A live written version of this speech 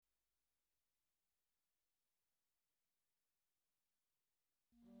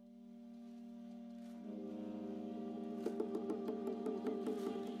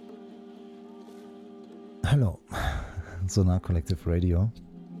Hello, Sonar Kollektiv Radio.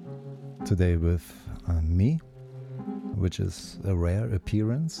 Today with me, which is a rare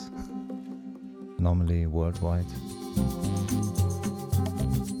appearance, normally worldwide.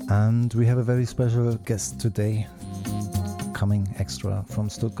 And we have a very special guest today, coming extra from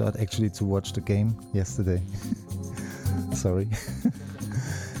Stuttgart, actually to watch the game yesterday. Sorry.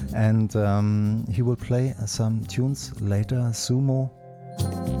 And he will play some tunes later. Sumo,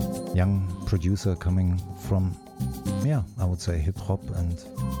 young producer coming from, I would say hip-hop and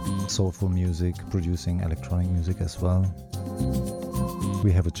soulful music, producing electronic music as well.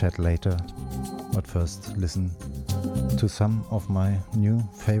 We have a chat later, but first listen to some of my new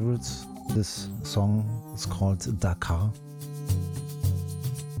favorites. This song is called Dakar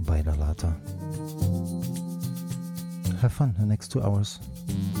by Lalata. Have fun the next 2 hours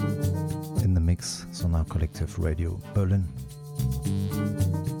in the mix. Sonar Kollektiv Radio Berlin.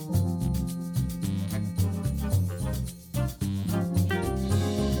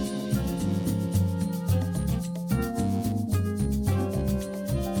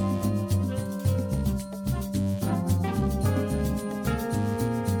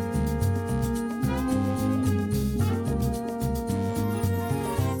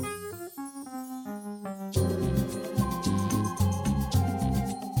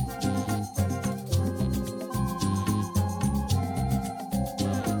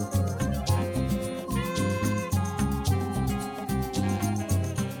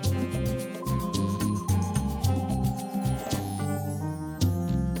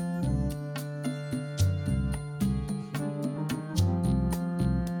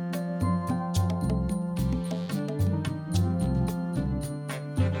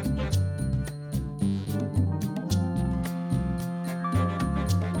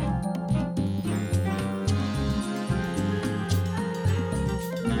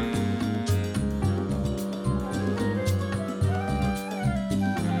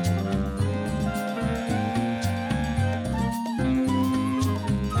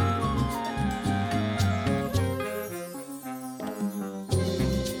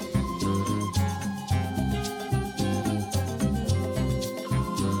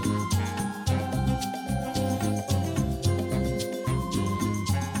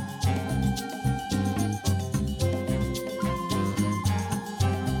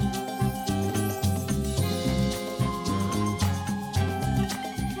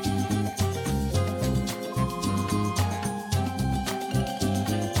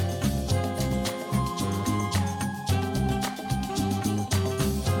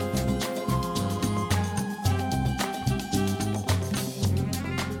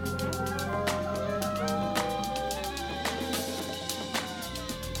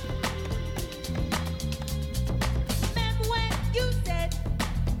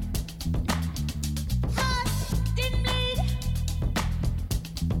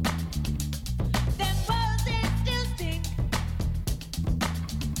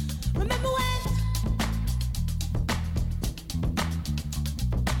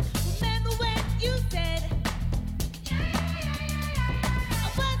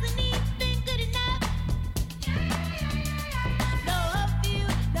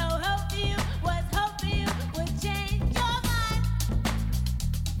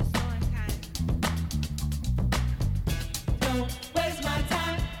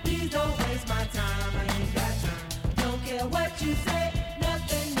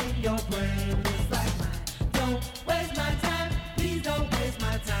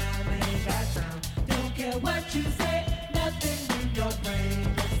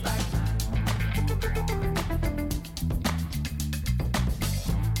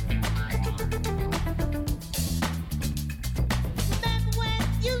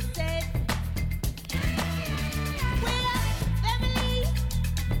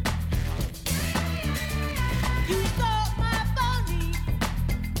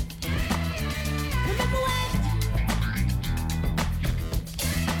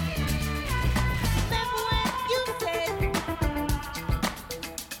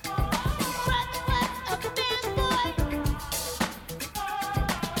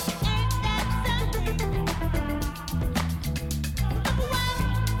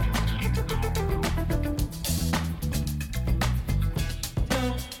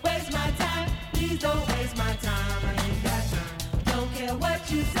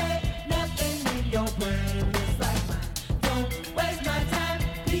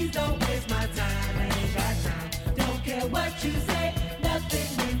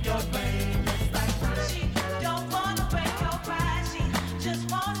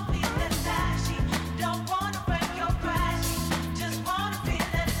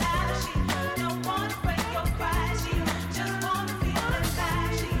 Don't wanna break your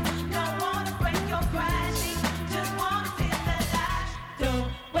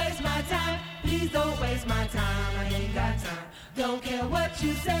what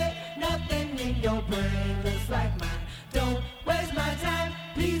you say. Nothing in your brain looks like mine. Don't waste my time,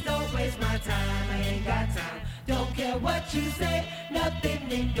 please don't waste my time. I ain't got time. Don't care what you say.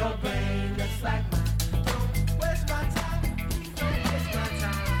 Nothing in your brain looks like mine. Don't waste my time, please don't waste my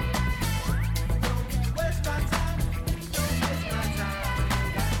time. Don't waste my time, please don't waste my time.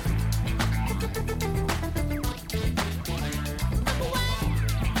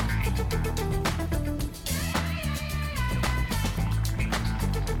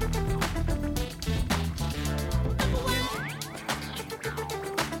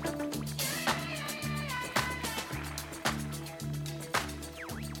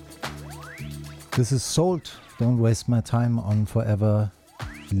 This is Sold, Don't Waste My Time on Forever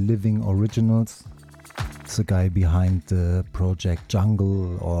Living Originals. It's the guy behind the project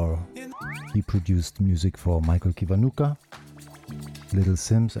Jungle, or he produced music for Michael Kiwanuka, Little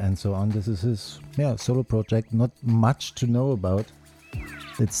Sims and so on. This is his solo project, not much to know about.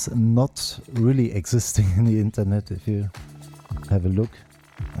 It's not really existing in the internet if you have a look.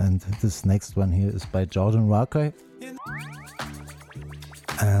 And this next one here is by Jordan Rakai.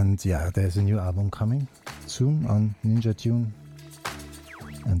 And yeah, there's a new album coming soon on Ninja Tune.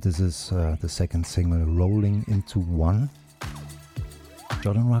 And this is the second single, Rolling Into One.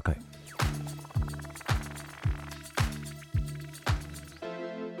 Jordan Rakai.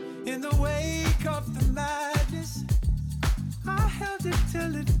 In the wake of the madness, I held it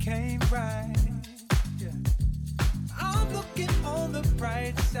till it came right. Yeah. I'm looking on the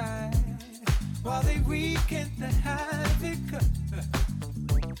bright side while they wreak the havoc.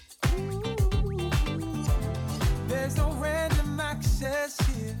 There's no random access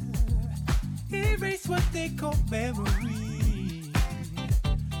here. Erase what they call memory.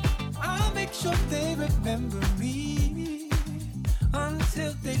 I'll make sure they remember me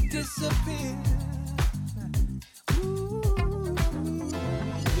until they disappear. Ooh,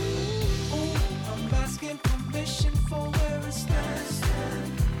 I'm asking permission for where it stands.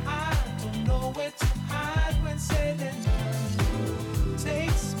 I don't know where to hide when said and done.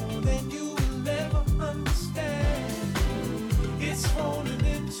 Takes more than you will ever understand. It's rolling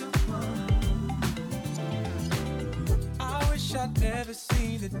into one. I wish I'd never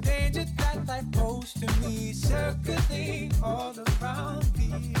seen the danger that life posed to me, circling all around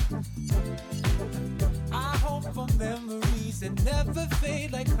me. I hope for memories that never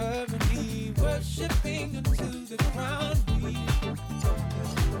fade like her and me, worshipping into the ground we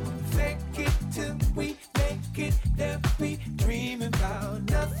fake it till we make it, that we dream about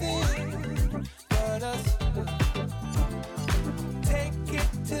nothing but us. Take it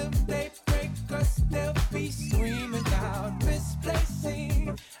till they break us, they'll be screaming out,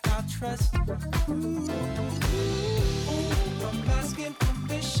 misplacing our trust. Ooh, I'm asking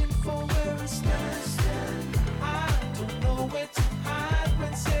permission for where it stands. I don't know where to hide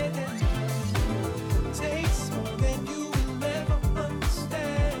when said and done. Takes more than you will ever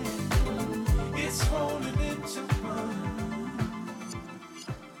understand. It's rolling into one.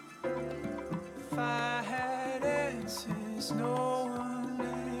 If I had answers, no one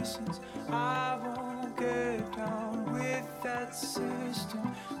listens. I won't get down with that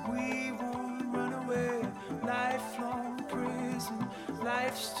system. We won't run away. Lifelong prison.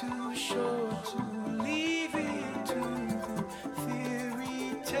 Life's too short to leave it to the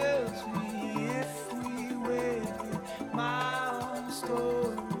theory tells me if we wait here, my own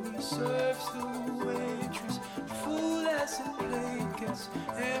story serves the waitress. Fool as a plate gets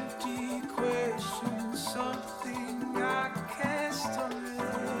empty questions. Something I can't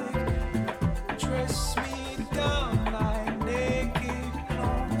stomach. Dress me down like naked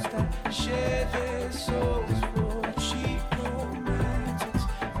clones that share their souls for cheap romantics.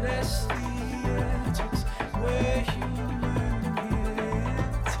 Less the antics, we're human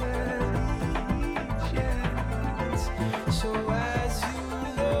intelligence. So as you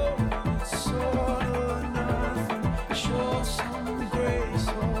know, it's all or nothing. Show some grace,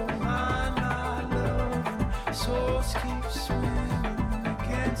 oh my love. Souls keep swimming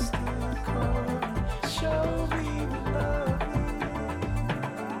against the current. Show me we love you.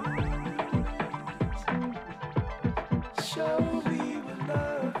 Show me we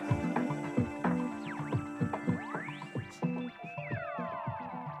love you.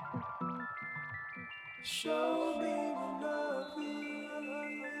 Show me we love you.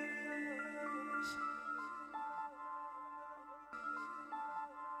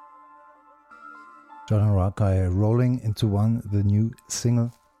 Jordan Rakai, Rolling Into One, the new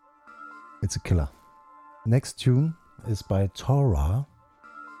single. It's a killer. Next tune is by Torah,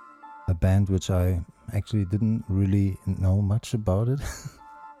 a band which I actually didn't really know much about it.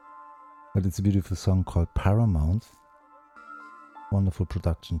 But it's a beautiful song called Paramount. Wonderful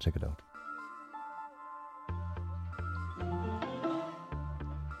production, check it out.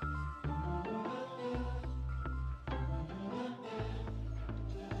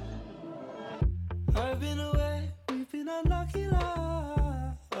 I've been away, we've been unlucky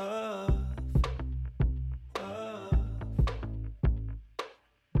love.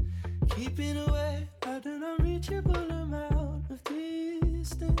 Keeping away at an unreachable amount of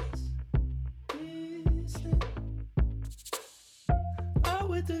distance. Out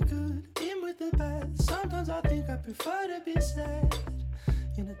with the good, in with the bad. Sometimes I think I prefer to be sad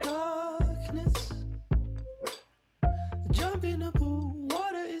in the darkness. Jump in the pool,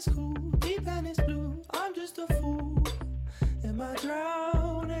 water is cool, deep and it's blue. I'm just a fool, am I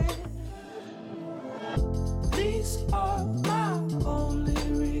drowning? These are my only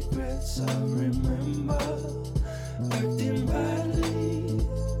regrets. I remember acting badly.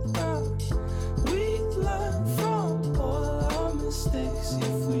 We learn from all our mistakes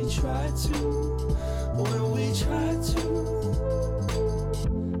if we try to, when we try to.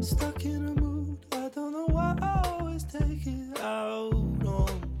 Stuck in a mood, I don't know why I always take it out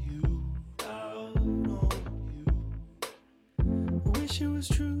on you, out on you. Wish it was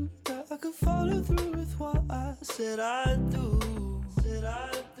true that I could follow through with what I said I'd do, said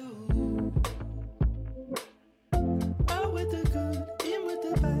I'd do. Out with the good, in with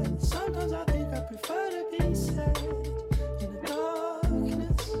the bad. Sometimes I think I prefer to be sad in the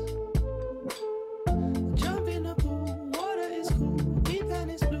darkness. Jump in the pool, water is cool, deep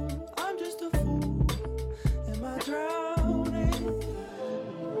and it's blue. I'm just a fool, am I drowning?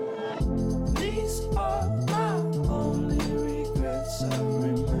 These are my only regrets. I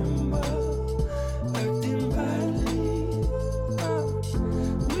remember acting badly.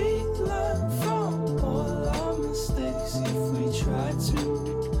 We learn from all our mistakes if we try to,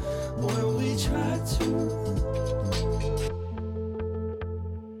 when we try to.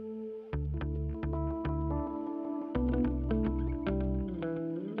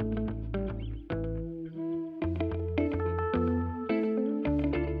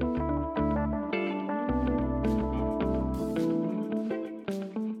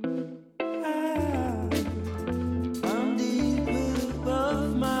 I'm deep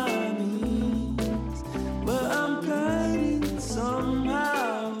above my means, but I'm guided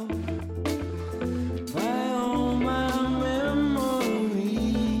somehow by all my memories.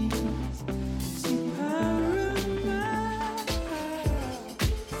 See, paradise.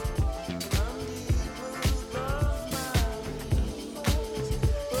 I'm deep above my means,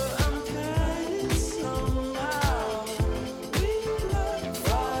 but I'm guided somehow. We love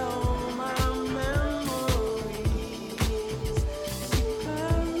by all my memories. See,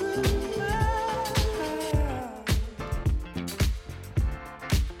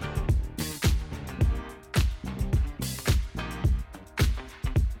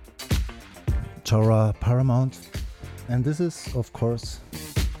 Tora Paramount, and this is of course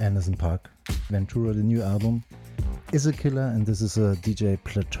Anderson .Paak, Ventura, the new album is a killer, and this is a DJ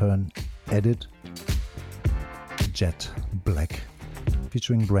Platurn edit, Jet Black,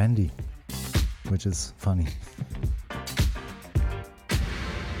 featuring Brandy, which is funny.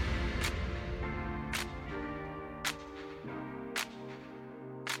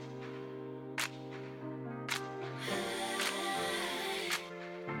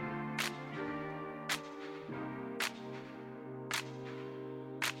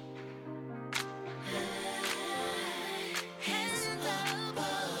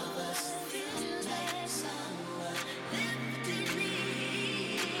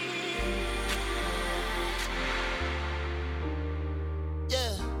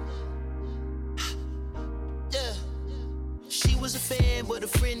 Yeah. Yeah. She was a fan, but a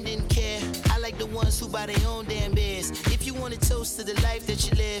friend didn't care. I like the ones who buy their own damn beers. If you want to toast to the life that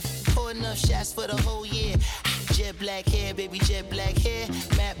you live, pour enough shots for the whole year. Jet black hair, baby, jet black hair.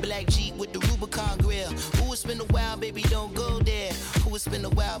 Matte black Jeep with the Rubicon grill. Ooh, it's been a while, baby, don't go there. Ooh, it's been a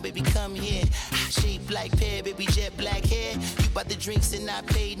while, baby, come here. Shaped like pear, baby, jet black hair. You bought the drinks and I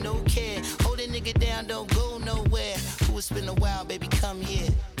paid no care. Hold a nigga down, don't go nowhere. Ooh, it's been a while, baby, come here.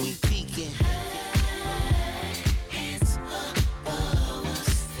 We peeking. Hands above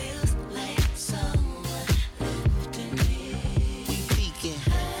us, feels like someone lifting me. We peeking.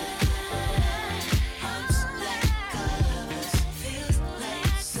 Arms like covers, feels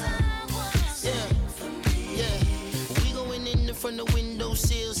like someone's for me. Yeah, we going in the front of window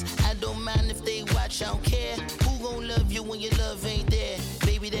sills. I don't mind if they watch, I don't care. Who gon' love you when your love ain't there?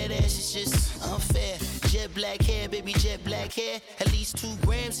 Baby, that ass is just unfair. Jet black hair, baby, jet black hair. At least least 2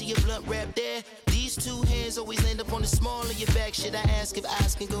 grams of your blunt wrap there. These 2 hands always land up on the small of your back. Should I ask if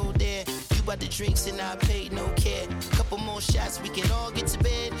eyes can go there? You bought the drinks and I paid no care. Couple more shots, we can all get to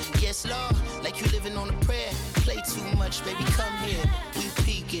bed. Yes, Lord, like you living on a prayer. Play too much, baby, come here. We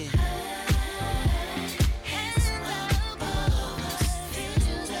peeking.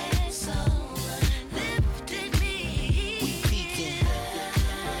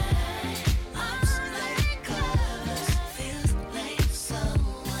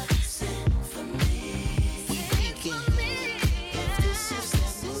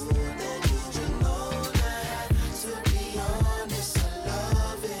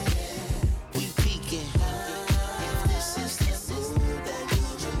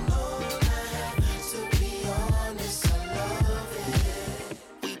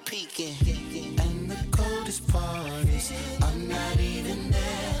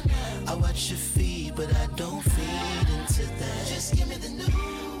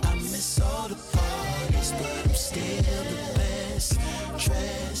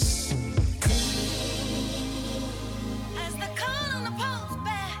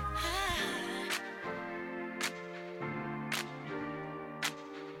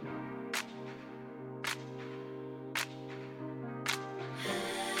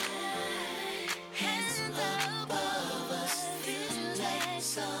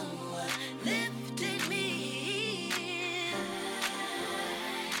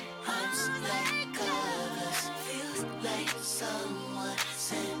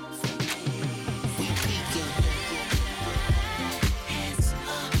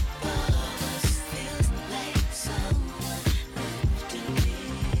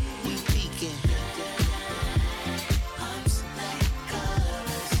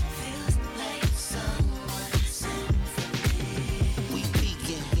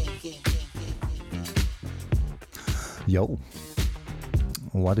 Yo,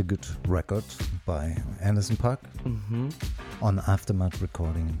 what a good record by Anderson .Paak on Aftermath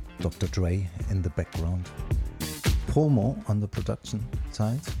recording. Dr. Dre in the background. Promo on the production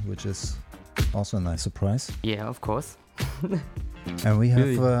side, which is also a nice surprise. Yeah, of course. And we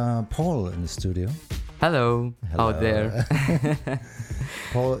have Paul in the studio. Hello. Out there.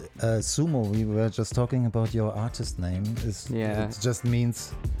 Paul, Sumo, we were just talking about your artist name. It just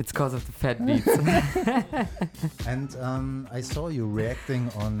means... It's because of the fat beats. And I saw you reacting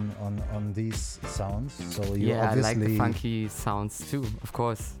on these sounds. So you I obviously... like the funky sounds too, of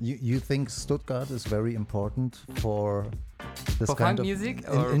course. You think Stuttgart is very important for this for kind funk of music?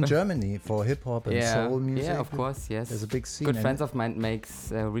 In Germany, for hip-hop and soul music? Yeah, of course, yes. There's a big scene. Good friends of mine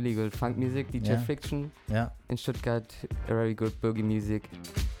makes really good funk music, DJ Friction. Yeah. In Stuttgart, very good boogie music.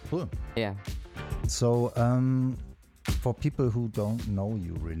 Cool. Yeah. So, for people who don't know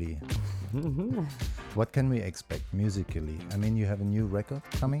you really, what can we expect musically? I mean, you have a new record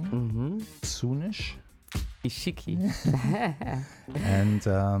coming soonish. Ishiki. And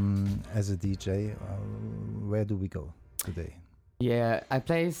as a DJ, where do we go today? Yeah, I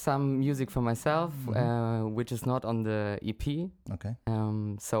play some music for myself, which is not on the EP. Okay.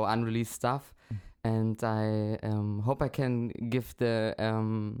 So unreleased stuff. And I hope I can give the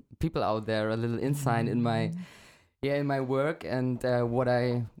people out there a little insight in my work and what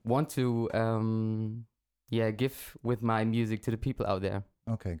I want to give with my music to the people out there.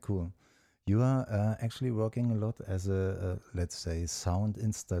 Okay, cool. You are actually working a lot as a let's say, sound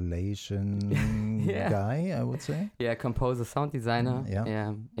installation guy, I would say. Yeah, composer, sound designer.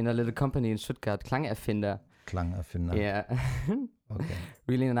 Yeah, in a little company in Stuttgart, Klangerfinder. Klangerfinder. Yeah. Okay.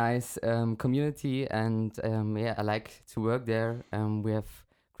 Really nice community, and I like to work there. We have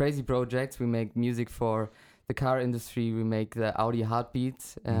crazy projects. We make music for the car industry. We make the Audi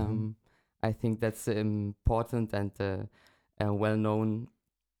heartbeat. I think that's important and a well-known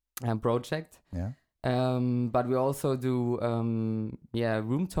project. Yeah. But we also do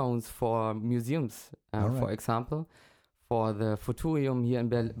room tones for museums, for example, for the Futurium here in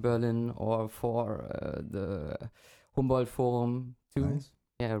Berlin, or for the Humboldt Forum too. Nice.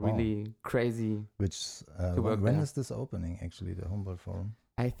 Yeah, really crazy. Which to work when there. is this opening? Actually, the Humboldt Forum.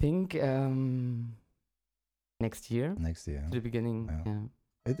 I think next year. Next year. To the beginning. Yeah. Yeah.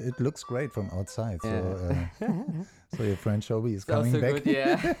 It looks great from outside. Yeah. So your friend Shobi is It's also coming back. good,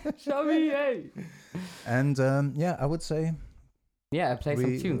 yeah. Shobi, hey. And I would say. Yeah, I play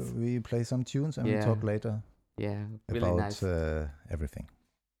some tunes. We play some tunes and we talk later. Yeah, really about nice. Everything.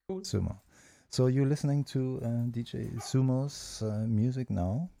 Cool. Sumo. So you're listening to DJ Sumo's music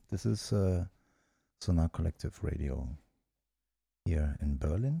now. This is Sonar Kollektiv Radio here in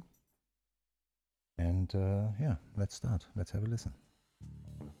Berlin. And let's start. Let's have a listen.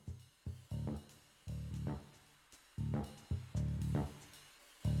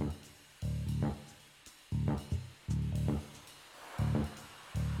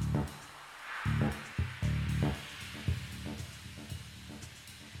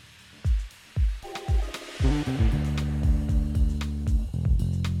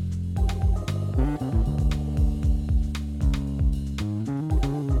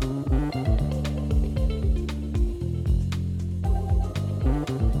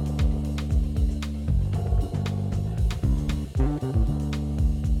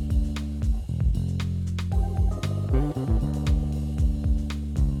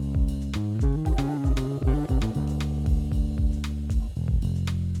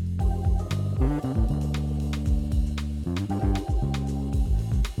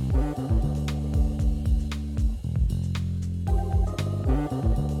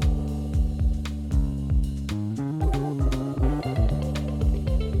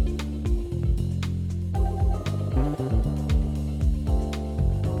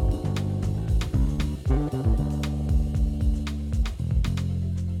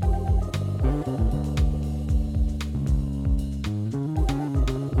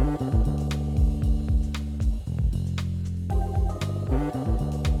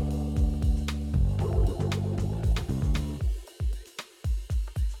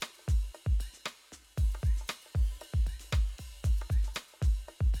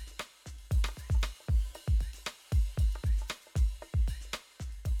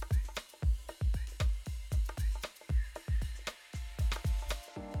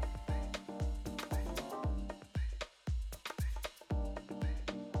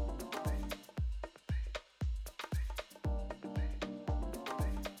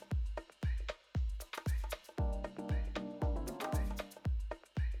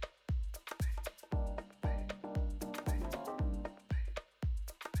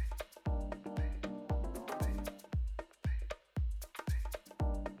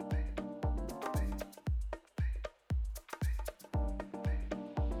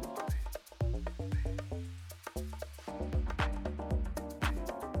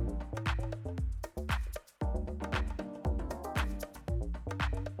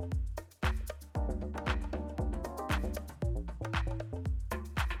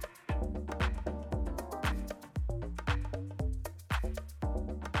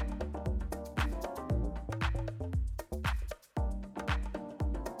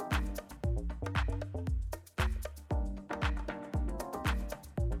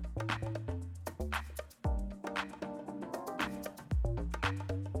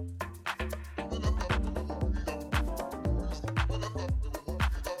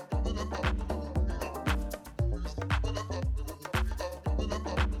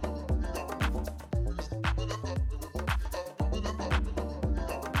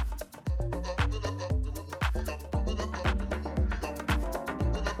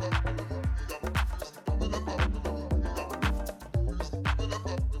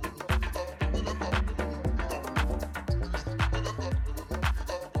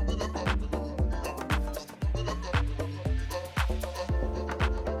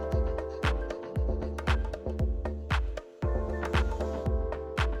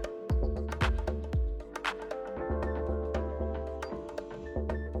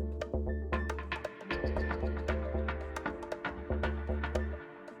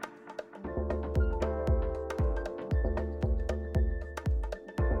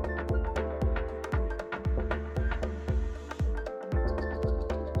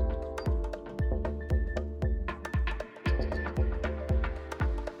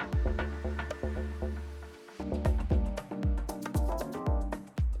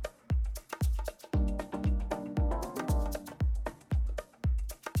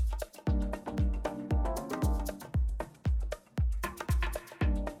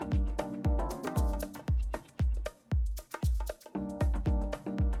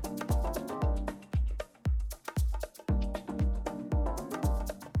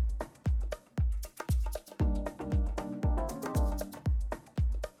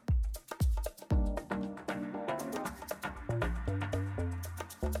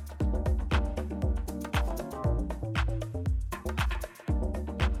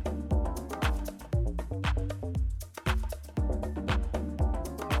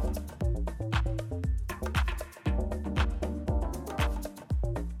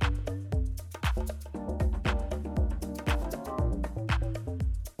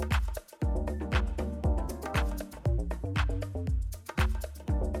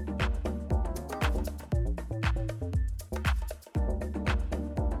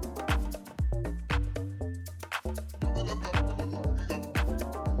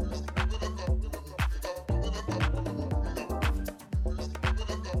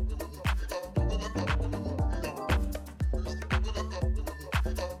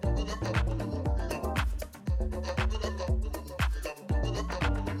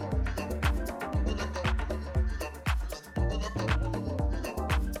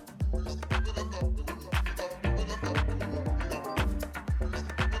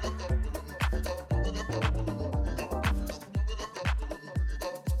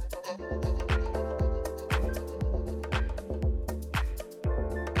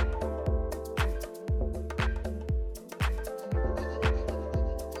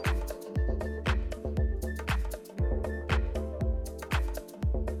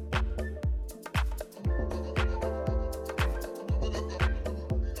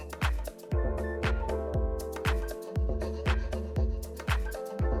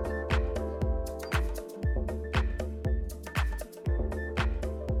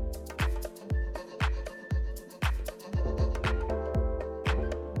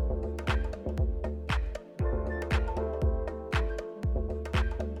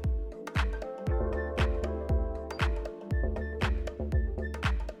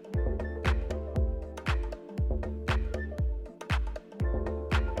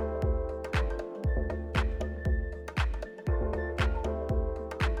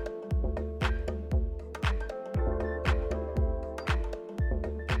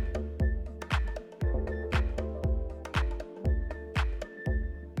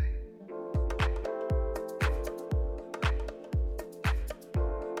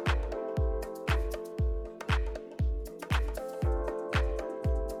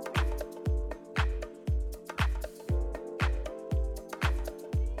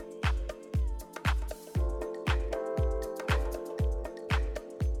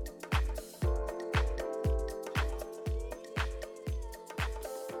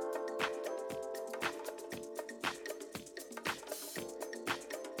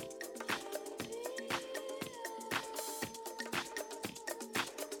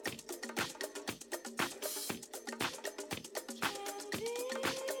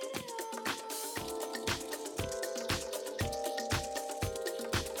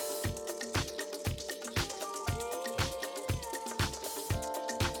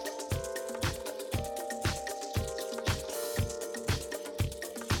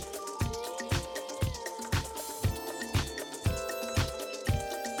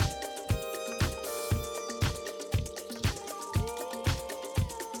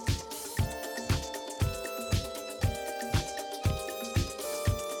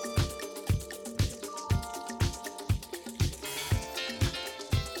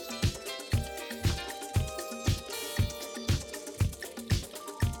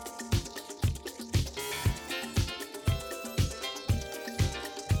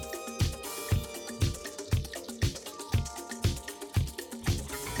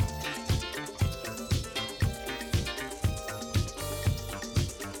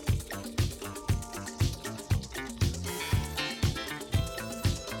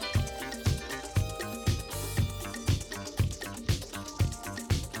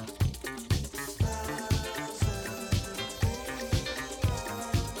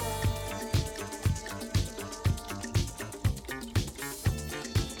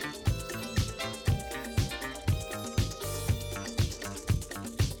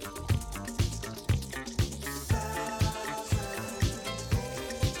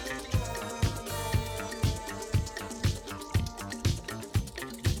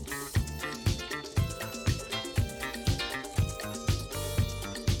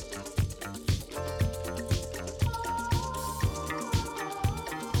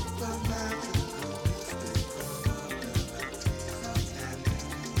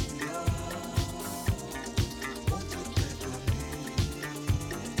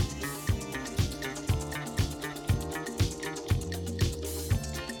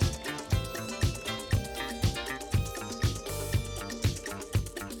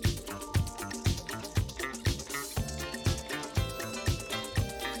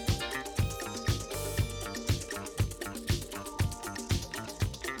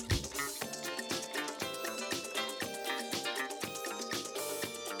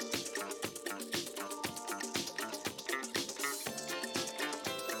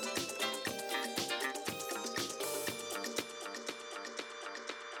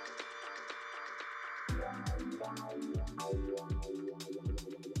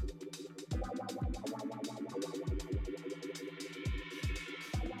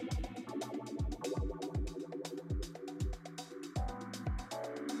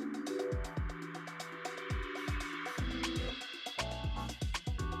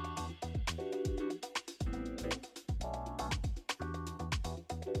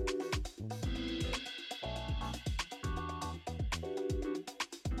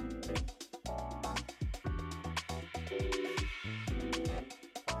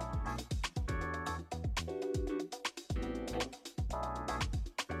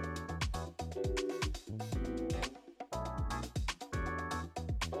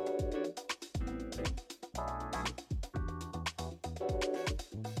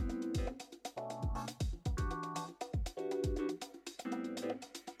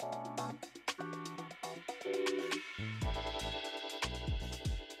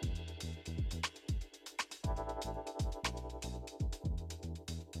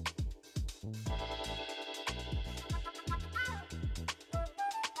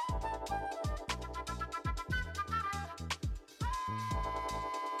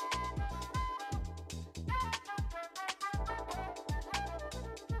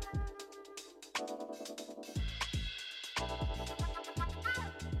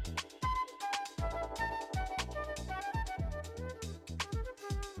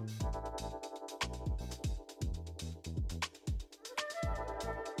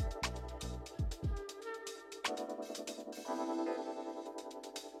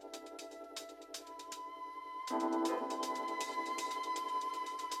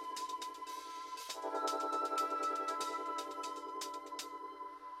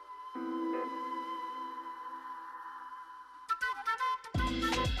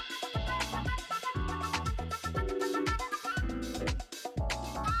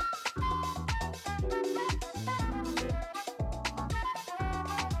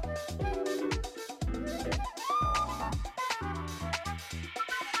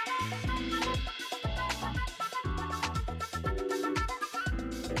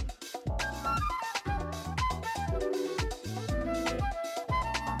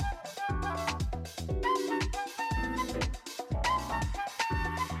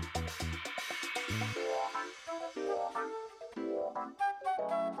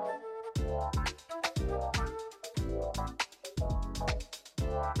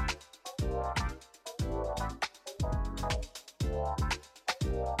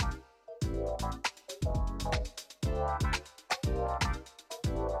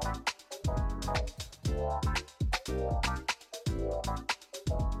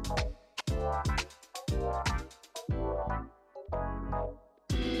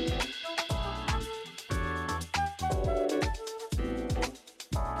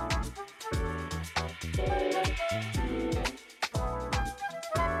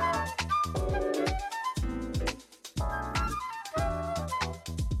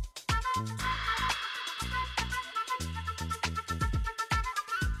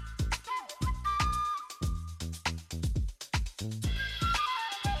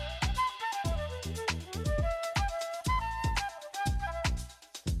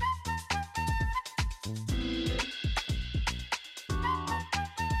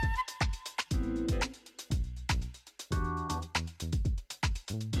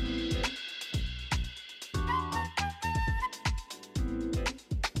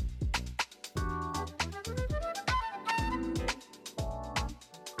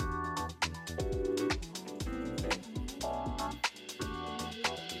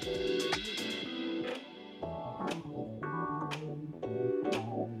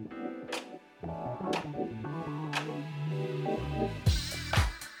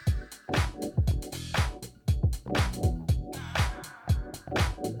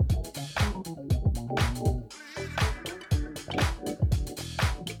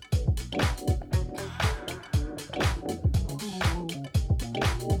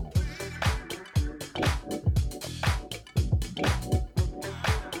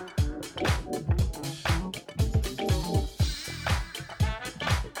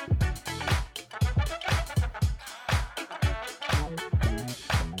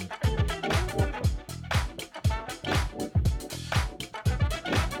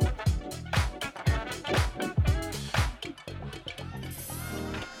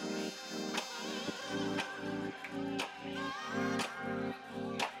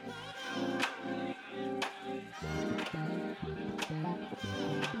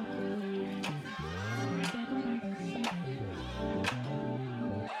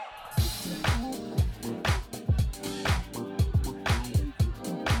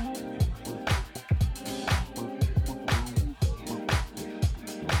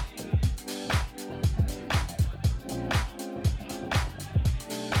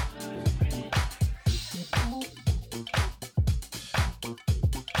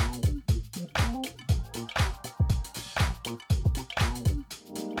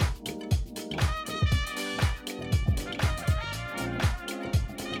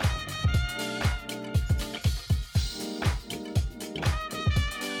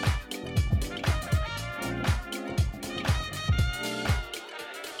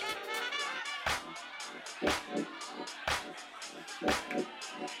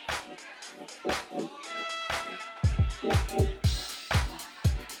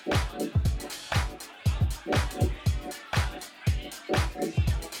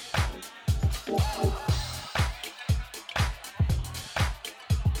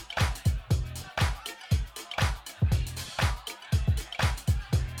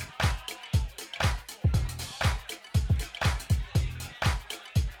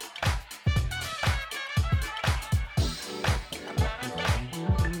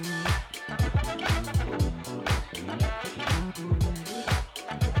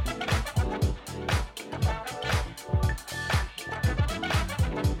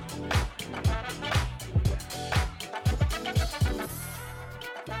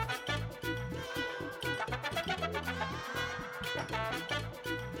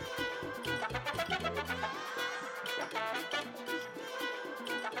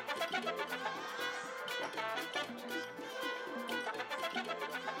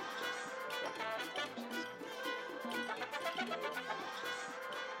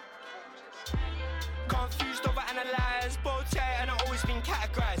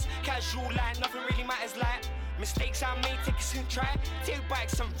 casual, like nothing really matters, like mistakes I made, take a try. Take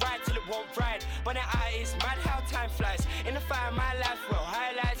bikes and ride till it won't ride. But the eye is mad how time flies. In the fire of my life, well,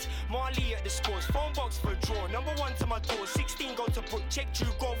 highlights. Marley at the scores, phone box for a draw. Number 1 to my door, 16 go to book. Check Drew,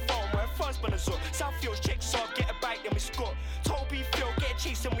 go phone, where first been a zone. South Fields, check Saab, get a bike, then we score. Toby, Phil, get a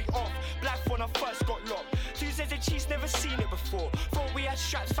chase and we off. Black when I first got locked. Tuesdays and cheese, never seen it before. Thought we had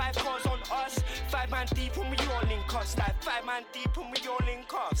straps, 5 cars on us. 5 man deep and we all in cuffs. Like 5 man deep and we all in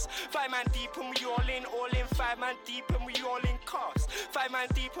cuffs. 5 man deep and we all in. 5 man deep and we all in cuffs. 5 man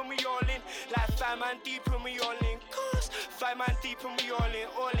deep and we all in. Like 5 man deep and we all in cuffs. 5 man deep and we all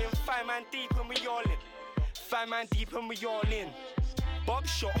in. 5 man deep and we all in. 5 man deep and we all in. Bob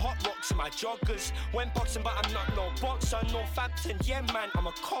shot hot rocks in my joggers. Went boxing but I'm not no boxer. Northampton, yeah man, I'm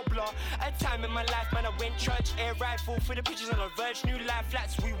a cobbler. A time in my life, man, I went church. Air rifle for the pictures on the verge. New life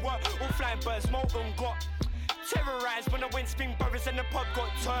flats, we were all flying birds. Molten got terrorized when I went Spring Brothers and the pub got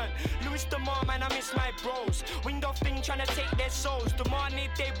turned. Louis DeMar, man, I miss my bros. Winged off thing trying to take their souls. DeMar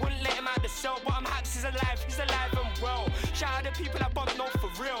need they wouldn't let him out the cell. But I'm Hax is alive, he's alive and well. Shout out the people that bump no for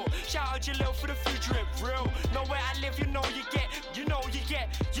real. Shout out Jalil for the future and real. Know where I live, you know you get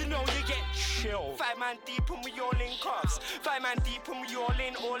chill. 5 man deep and we all in cuffs. 5 man deep and we all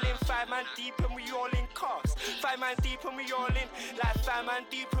in. 5 man deep and we all in cuffs. 5 man deep and we all in. Like 5 man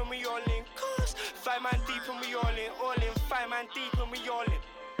deep and we all in cuffs. 5 man deep and we all in. 5 man deep and we all in.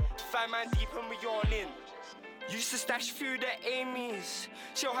 5 man deep and we all in. Used to stash food at Amy's.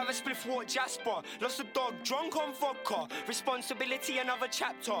 She'll have a spliff walk Jasper. Lost a dog, drunk on vodka. Responsibility, another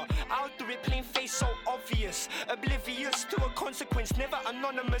chapter. I'll do it, plain face so obvious. Oblivious to a consequence, never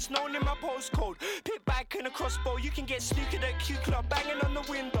anonymous. Known in my postcode. Pit back and a crossbow. You can get snookered at Q Club, banging on the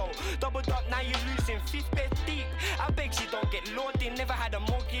window. Doubled up, now you're losing. 5th bed deep. I beg you don't get lured in. Never had a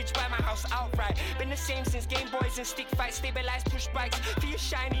mortgage, buy my house outright. Been the same since Game Boys and stick fights. Stabilized push bikes. For your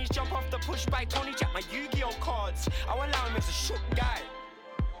shinies, jump off the push bike. Tony Jack, my Yu-Gi-Oh cards. I'll allow him as a shook guy.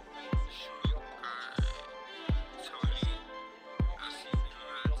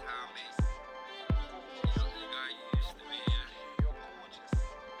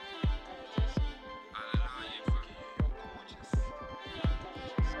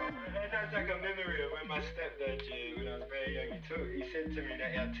 That's like a memory of when my stepdad, when I was very young, he said to me that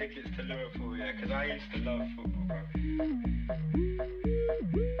he had tickets to Liverpool, yeah, because I used to love football, bro.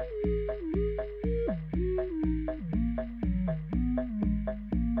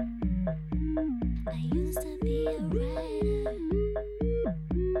 I used to be a writer.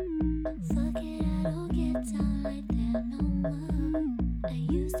 Fuck it, I don't get down like that no more. I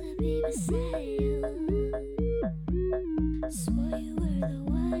used to be beside you. Swore you were the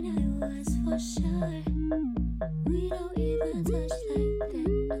one, I was for sure. We don't even touch like that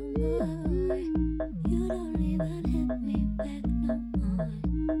no more. You don't even hit me back no more.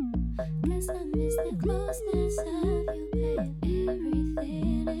 Guess I miss the closeness of you, babe.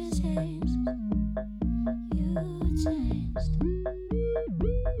 Everything has changed. You changed.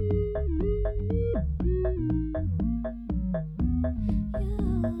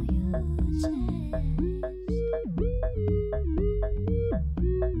 You changed.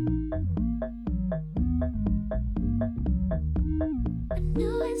 I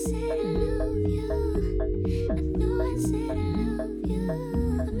know I said I love you. I know I said I love you.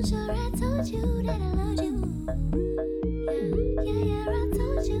 I'm sure I told you that I loved you. Yeah, I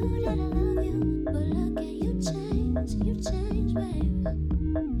told you that I love you. But look at you change, babe.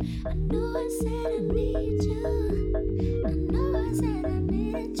 I know I said I need you. I know I said I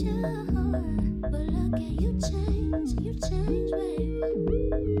needed you. But look at you change, babe.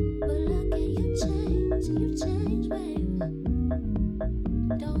 But look at you change, babe.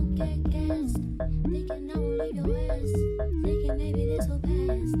 Don't get gassed, thinking I won't leave your ass. Thinking maybe this will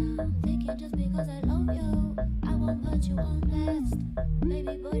pass now. Thinking just because I love you, I won't put you on blast.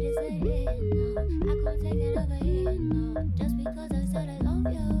 Baby boy, this ain't it, no. I can't take it over here, no. Just because I said I love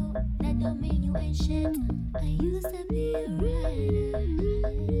you, that don't mean you ain't shit. I used to be a writer.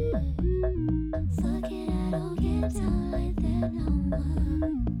 Fuck it, I don't get down like that no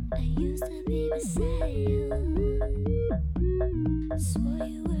more. I used to be beside you. Swore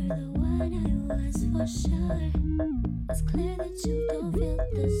you were the one, I was for sure. It's clear that you don't feel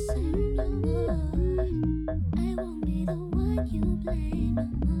the same no more. I won't be the one you blame no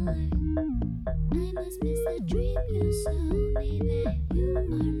more. I must miss the dream you sold me, babe. You are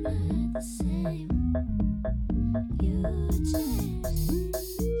not the same. You changed.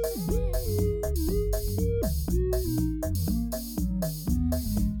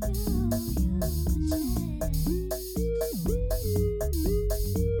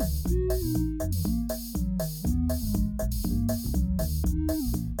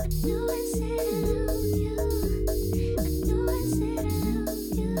 I know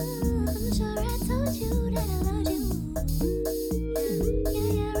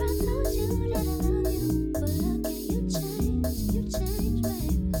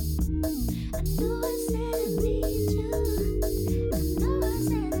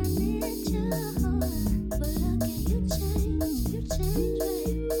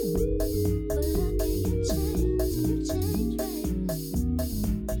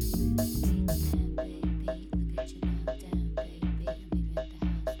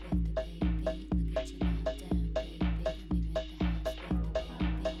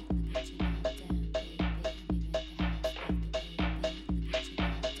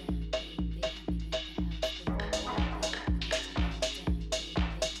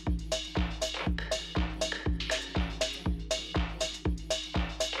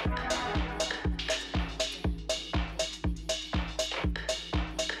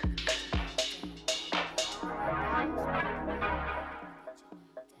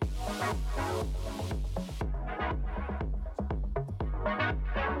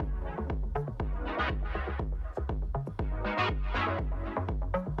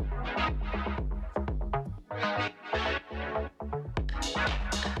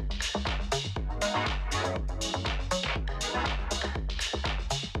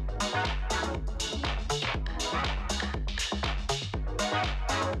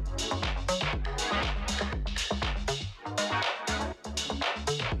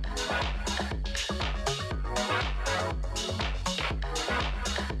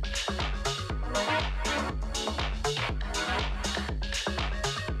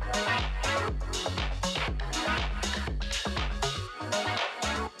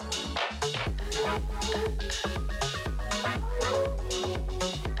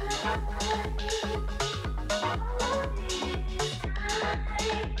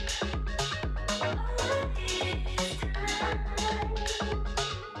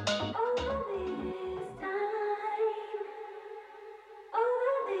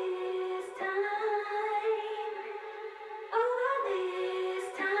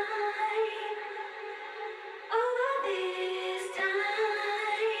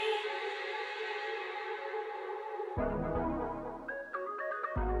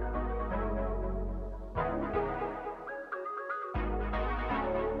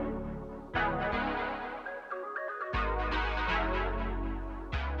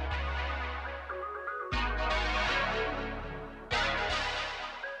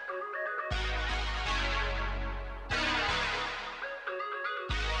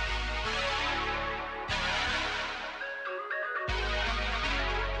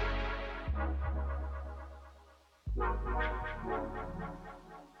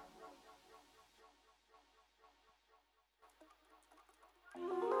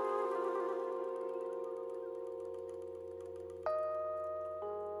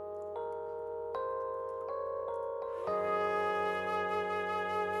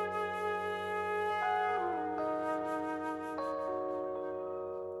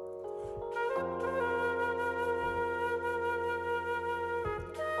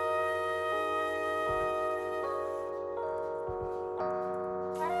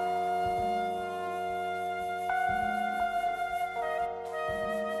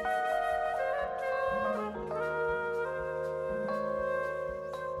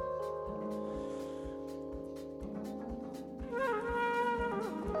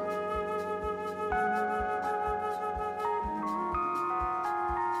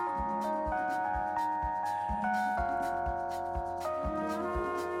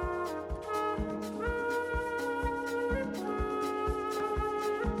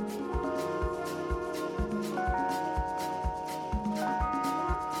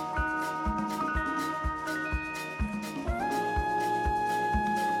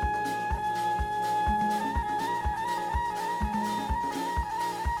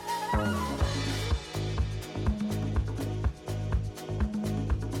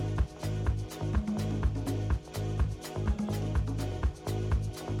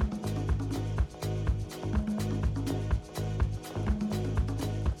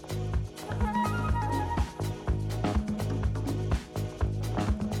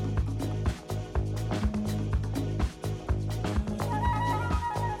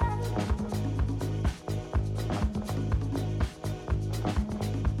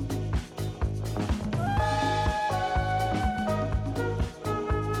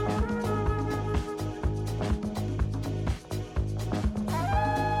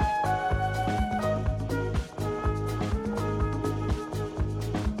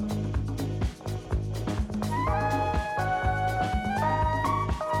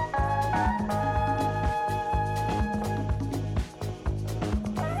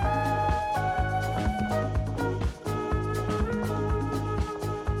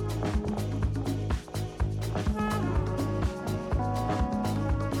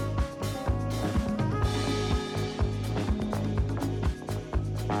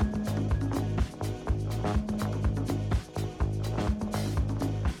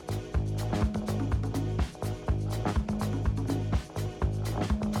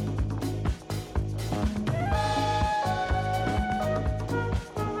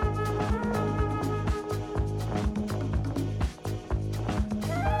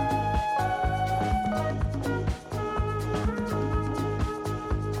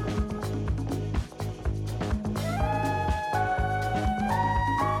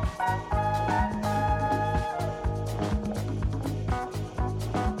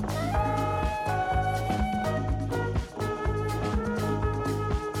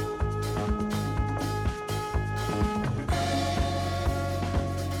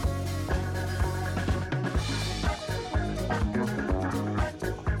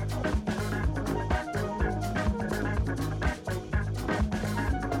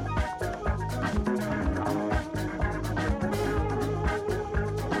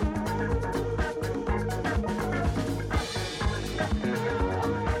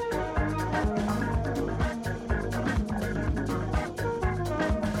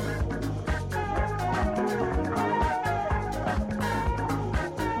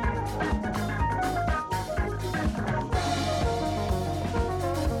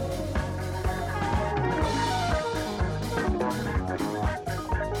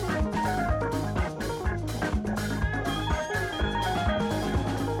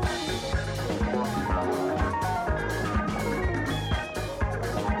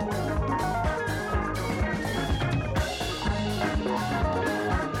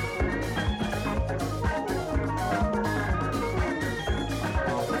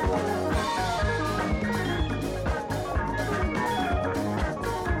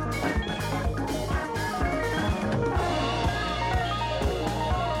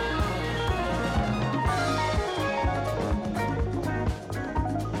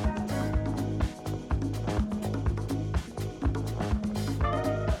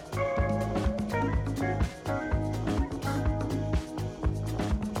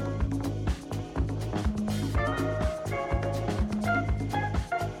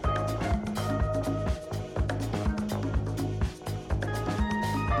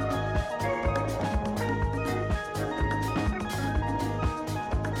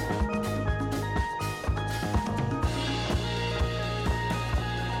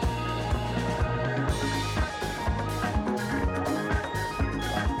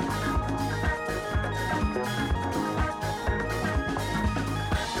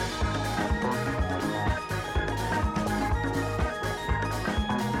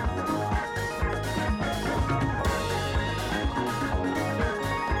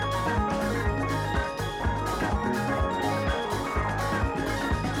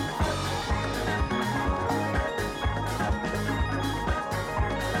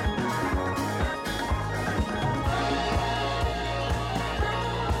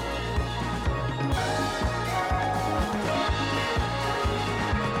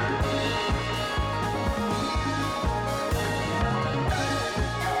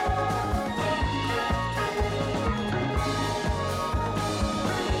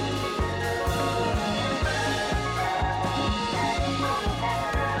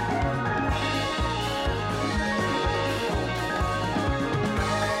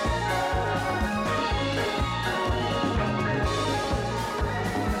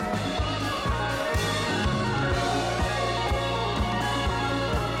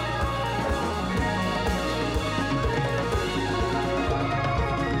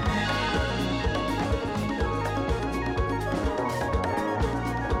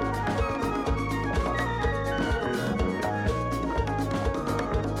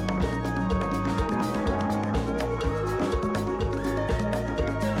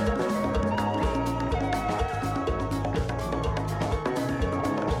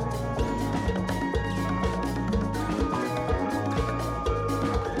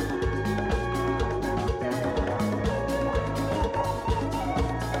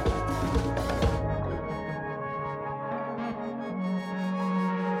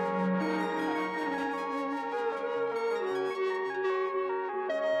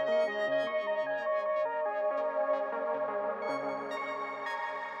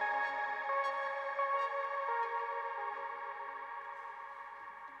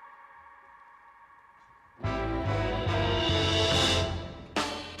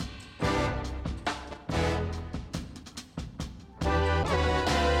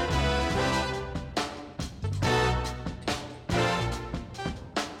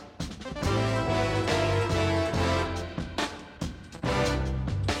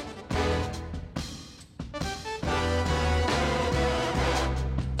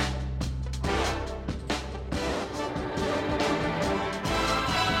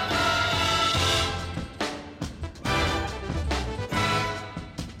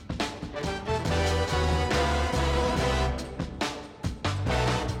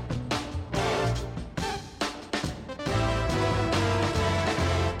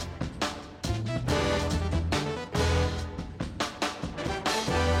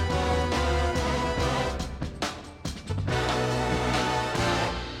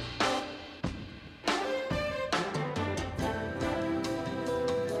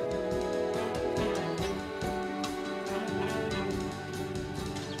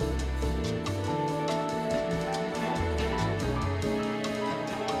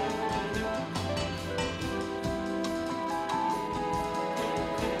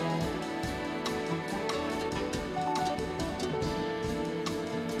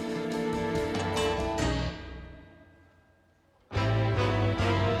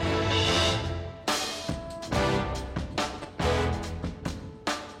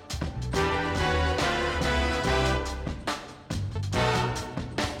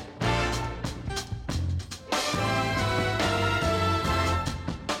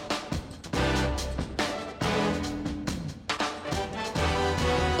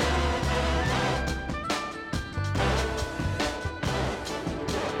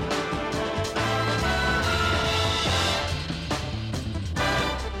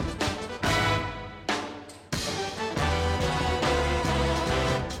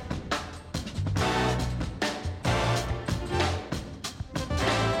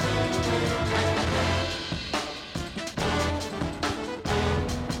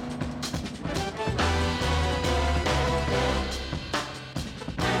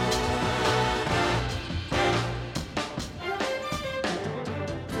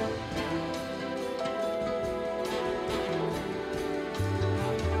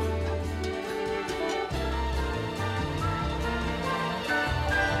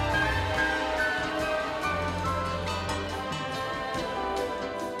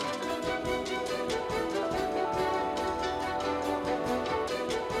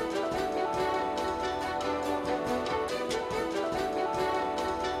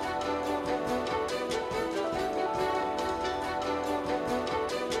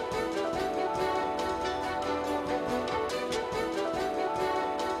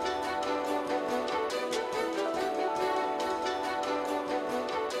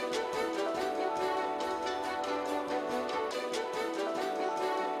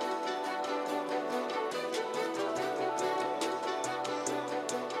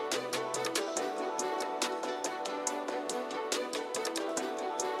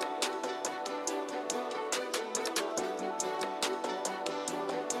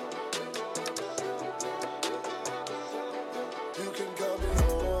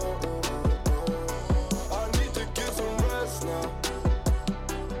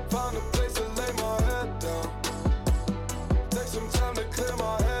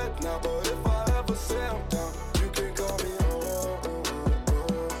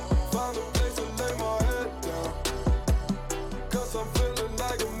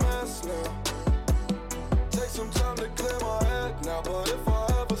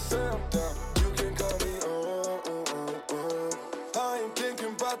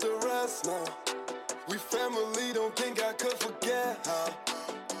about the rest now. We family, don't think I could forget how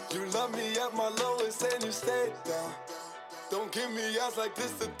you love me at my lowest and you stayed down. Don't give me eyes like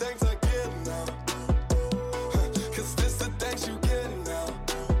this, the thanks I get now. Cause this the thanks you get now.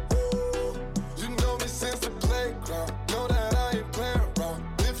 You know me since the playground. Know that I ain't playing around.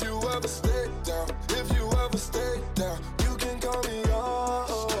 If you ever stay down, if you ever stay down, you can call me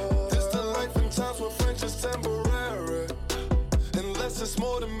on. This the life and times where French is temporary. Unless it's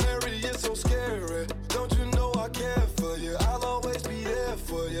more than merry, it's so scary. Don't you know I care for you? I'll always be there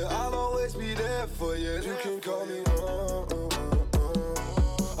for you. I'll always be there for you. You can call me on.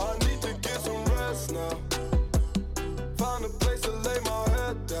 I need to get some rest now. Find a place to lay my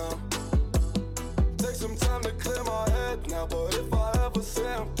head down. Take some time to clear my head now. But if I ever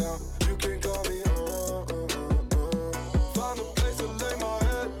say I'm down, you can call me on. Find a place to lay my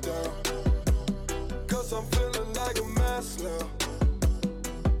head down. Cause I'm feeling like a mess now.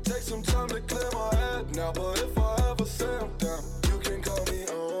 Take some time to clear my head now. But if I ever say I'm down, you can call me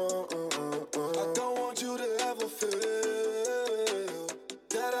on. I don't want you to ever feel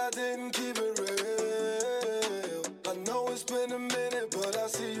that I didn't keep it real. I know it's been a minute, but I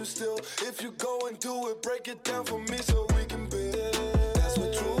see you still. If you go and do it, break it down for me so we can build. That's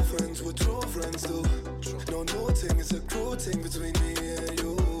what true friends do. No new thing, it's a cruel thing between me and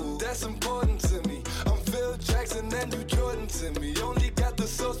you. That's important to me. I'm Phil Jackson and you Jordan to me. Only got the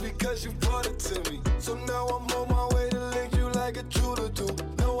sauce because you brought it to me. So now I'm on my way to link you like a Judah do.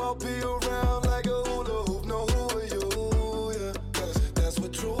 No, I'll be around like a hula hoop. No, who are you? Yeah. Cause that's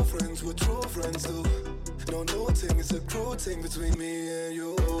what true friends do. No new thing, it's a cruel thing between me and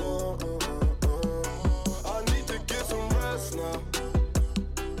you. I need to get some rest now.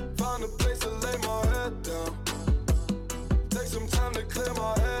 Find a place to lay my head down. Take some time to clear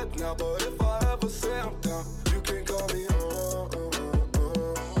my head now. But if I ever say I'm down, you can call me on.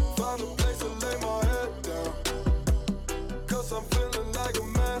 Find a place to lay my head down. Cause I'm feeling like a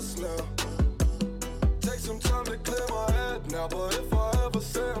mess now. Take some time to clear my head now. But if I ever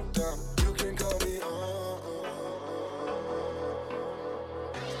say I'm down, you can call me on.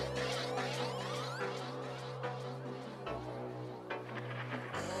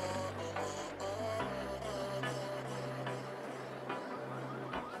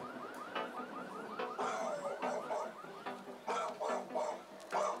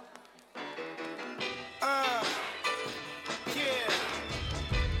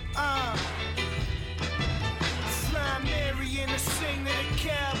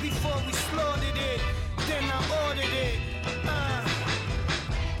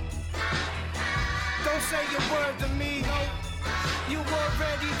 Say a word to me. You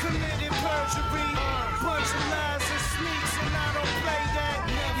already committed perjury. Bunch of lies and sneaks, and I don't play that.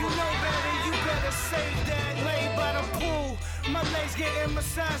 You know better, you better save that. Lay by the pool, my legs getting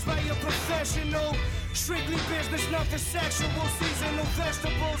massaged by a professional. Strictly business, nothing sexual. Seasonal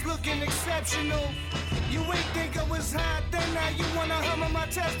vegetables looking exceptional. You ain't think I was hot, then now you wanna hum on my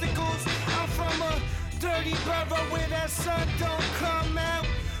testicles. I'm from a dirty borough where that sun don't come out.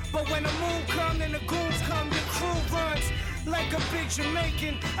 But when the moon come and the goons come, the crew runs like a big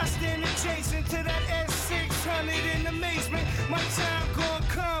Jamaican. I stand adjacent to that S600 in amazement. My time gon'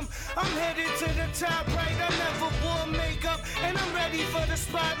 come, I'm headed to the top right. I never wore makeup and I'm ready for the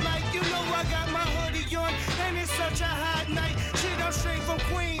spotlight. You know I got my hoodie on and it's such a hot night. Shit, I'm straight from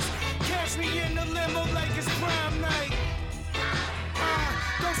Queens. Catch me in the limo like it's prime night.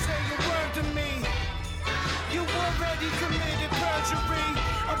 Don't say a word to me. You already committed perjury.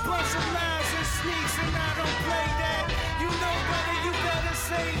 A bunch of lies and sneaks, and I don't play that. You know better, you better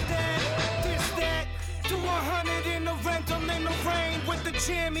save that. This, that, to 100 in the rental in the rain with the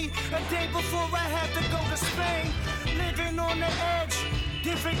jammy. A day before I had to go to Spain. Living on the edge.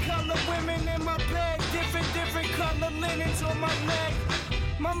 Different color women in my bed. Different color linens on my leg.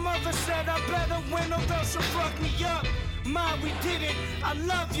 My mother said I better win or else she'll fuck me up. Ma, we did it. I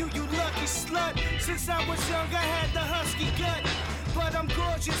love you, you lucky slut. Since I was young, I had the husky gut. But I'm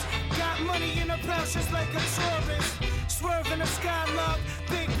gorgeous, got money in a pouch just like a tourist. Swerving the skylark,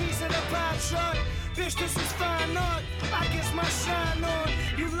 big piece of the pie chart. Bitch, this is fine art, I guess my shine on.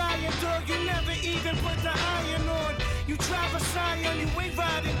 You lying dog, you never even put the iron on. You drive a Scion, you ain't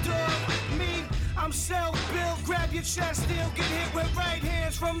riding dog. Me, I'm self-built, grab your chest, still get hit with right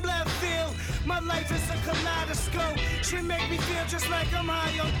hands from left field. My life is a kaleidoscope, shit make me feel just like I'm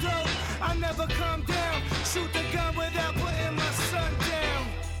high on dope. I never come down, shoot the gun without putting my son down.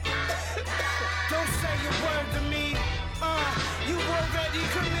 Don't say a word to me, you already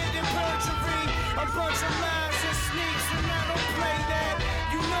committed perjury. A bunch of lies and sneaks and I don't play that.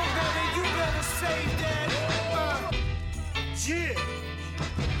 You know better, you better save that. Yeah.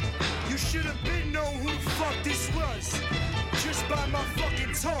 You should have been known who the fuck this was. Just by my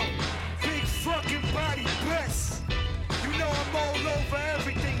fucking tongue. Big fucking body breasts. You know I'm all over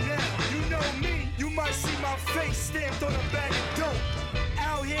everything now. You know me, you might see my face stamped on a bag of dope.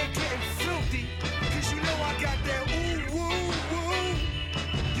 Out here getting filthy, cause you know I got that ooh, woo, woo.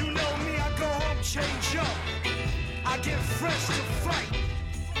 You know me, I go home, change up. I get fresh to fight.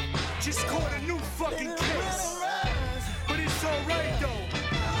 Just caught a new fucking case. But it's alright though.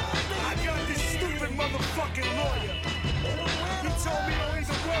 I got this stupid motherfucking lawyer. He told me don't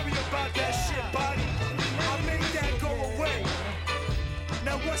even worry about that shit, body. I made that go away.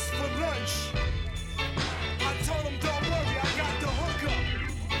 Now what's for lunch? I told him don't worry, I got the hookup.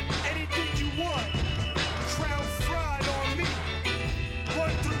 Anything you want, crown fried on me. 1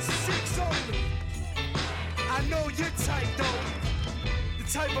 through 6 only. I know your type though. The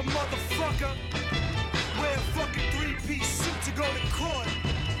type of motherfucker wear a fucking 3-piece suit to go to court.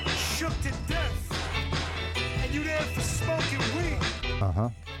 Shook to death. And you there for smoking weed. Uh-huh.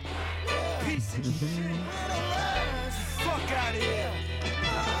 Piece of shit. Fuck out of here.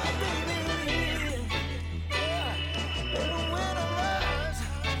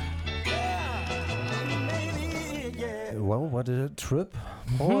 Well, what a trip.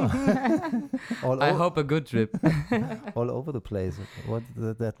 All I hope a good trip. all over the place.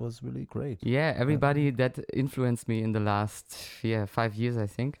 That was really great. Yeah, everybody that influenced me in the last 5 years, I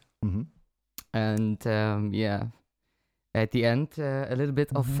think. Mm-hmm. And at the end, a little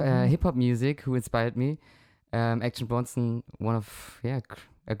bit of hip hop music who inspired me. Action Bronson, one of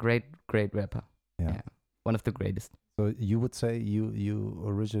a great rapper. Yeah. One of the greatest. So you would say you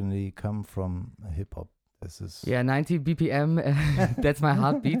originally come from hip hop. This is 90 BPM. That's my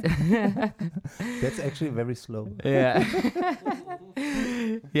heartbeat. That's actually very slow. Yeah.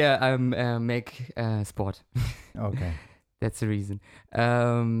 Yeah, I make sport. Okay. That's the reason.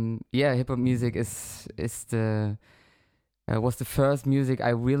 Hip hop music is the was the first music I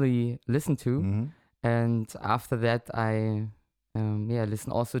really listened to, Mm-hmm. and after that I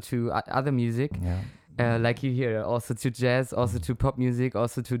listen also to other music, like you hear, also to jazz, also to pop music,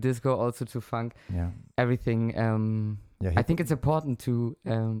 also to disco, also to funk, everything. I think it's important to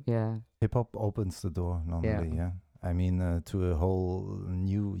hip hop opens the door normally. Yeah. I mean, to a whole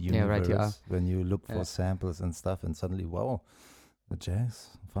new universe. Yeah, right, when you look for samples and stuff, and suddenly, wow, the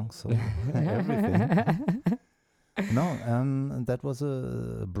jazz, funk, soul, everything. No, that was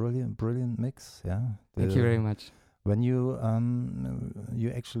a brilliant mix. Yeah. Thank you very much. When you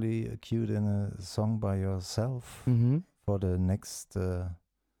actually cued in a song by yourself for the next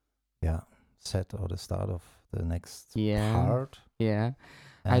set or the start of the next part. Yeah.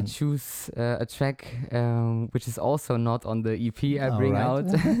 I choose a track which is also not on the EP I bring out.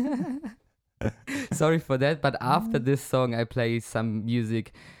 Sorry for that, but after this song I play some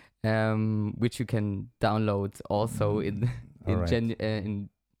music which you can download also in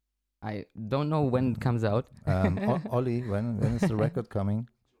I don't know when it comes out. Ollie, when is the record coming?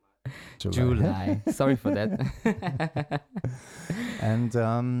 July. Sorry for that. And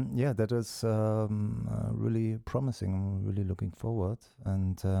that is really promising. I'm really looking forward,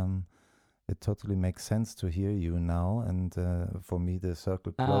 and it totally makes sense to hear you now. And for me, the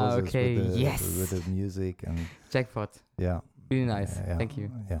circle closes with the music and jackpot. Yeah, really nice. Thank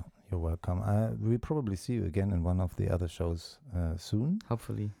you. Yeah, you're welcome. We'll probably see you again in one of the other shows soon.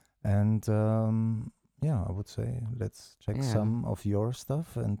 Hopefully. And I would say let's check some of your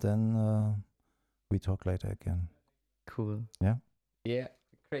stuff, and then we talk later again. Cool. Yeah? Yeah,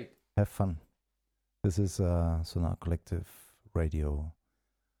 great. Have fun. This is Sonar Kollektiv Radio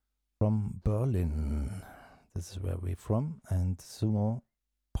from Berlin. This is where we're from. And Sumo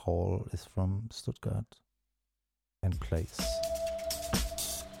Paul is from Stuttgart and plays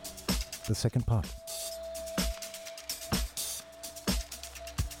the second part.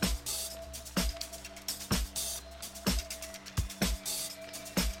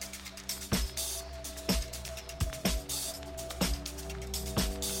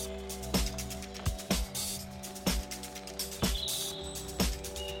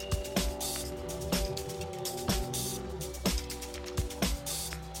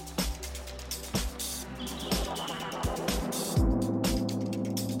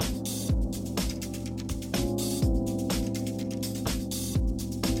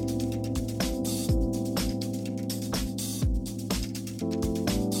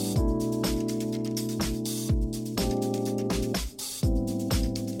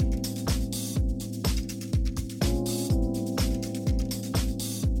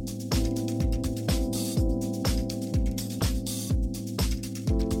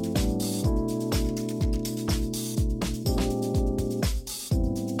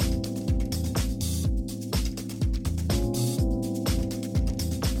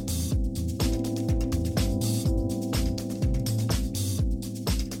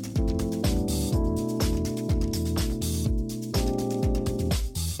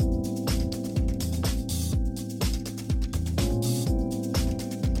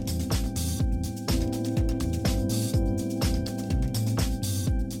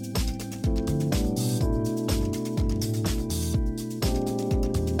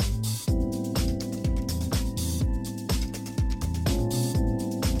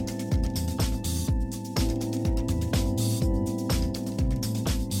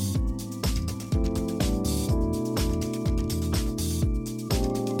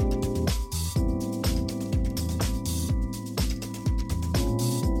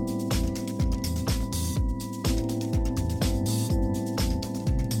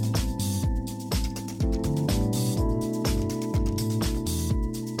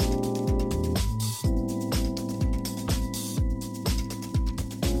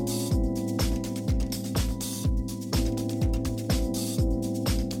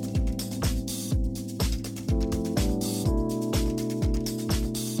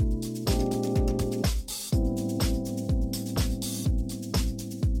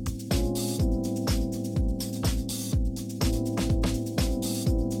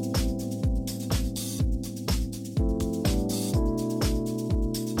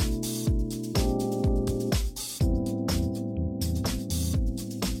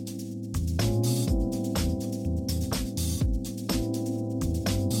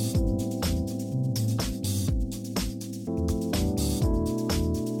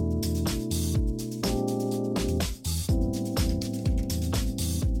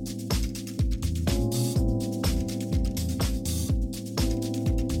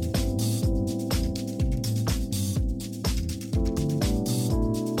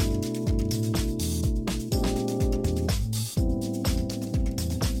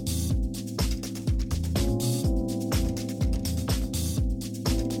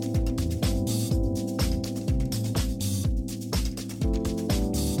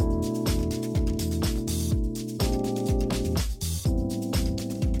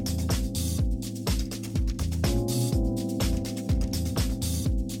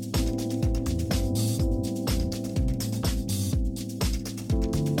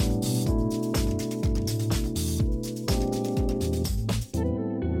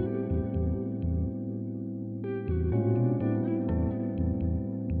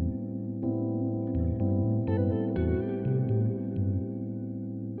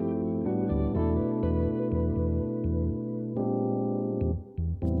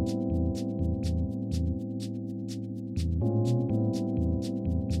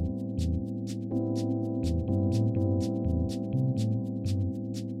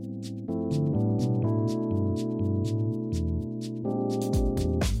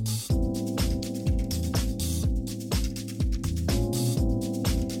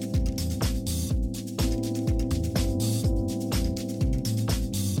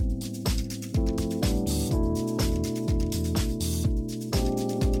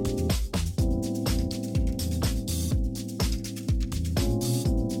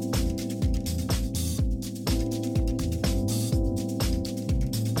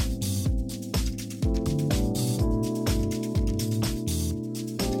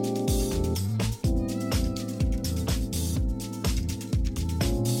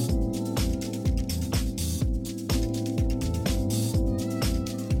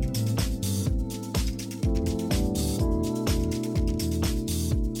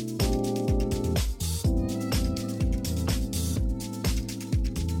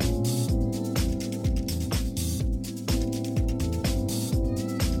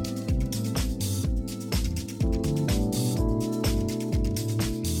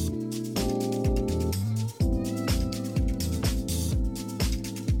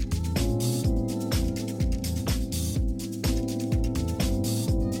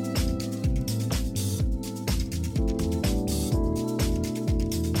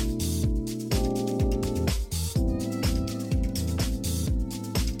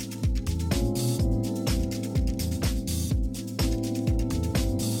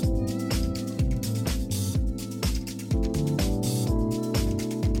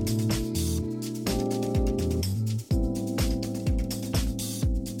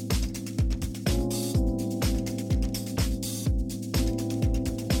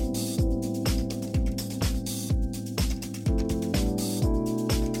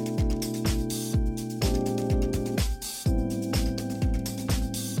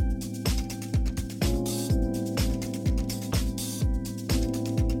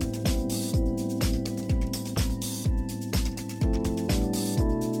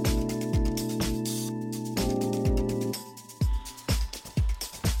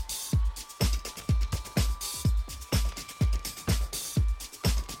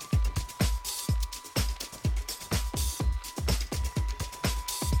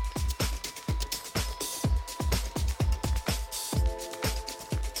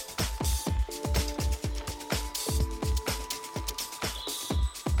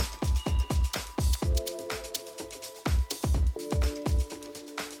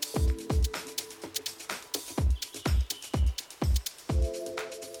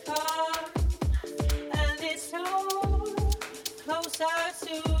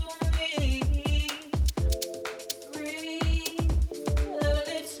 closer to me. Breathe a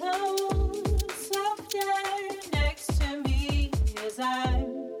little softer next to me as I'm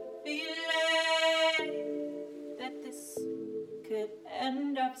feeling that this could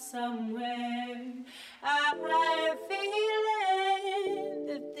end up somewhere. I'm feeling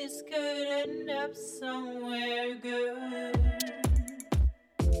that this could end up somewhere good.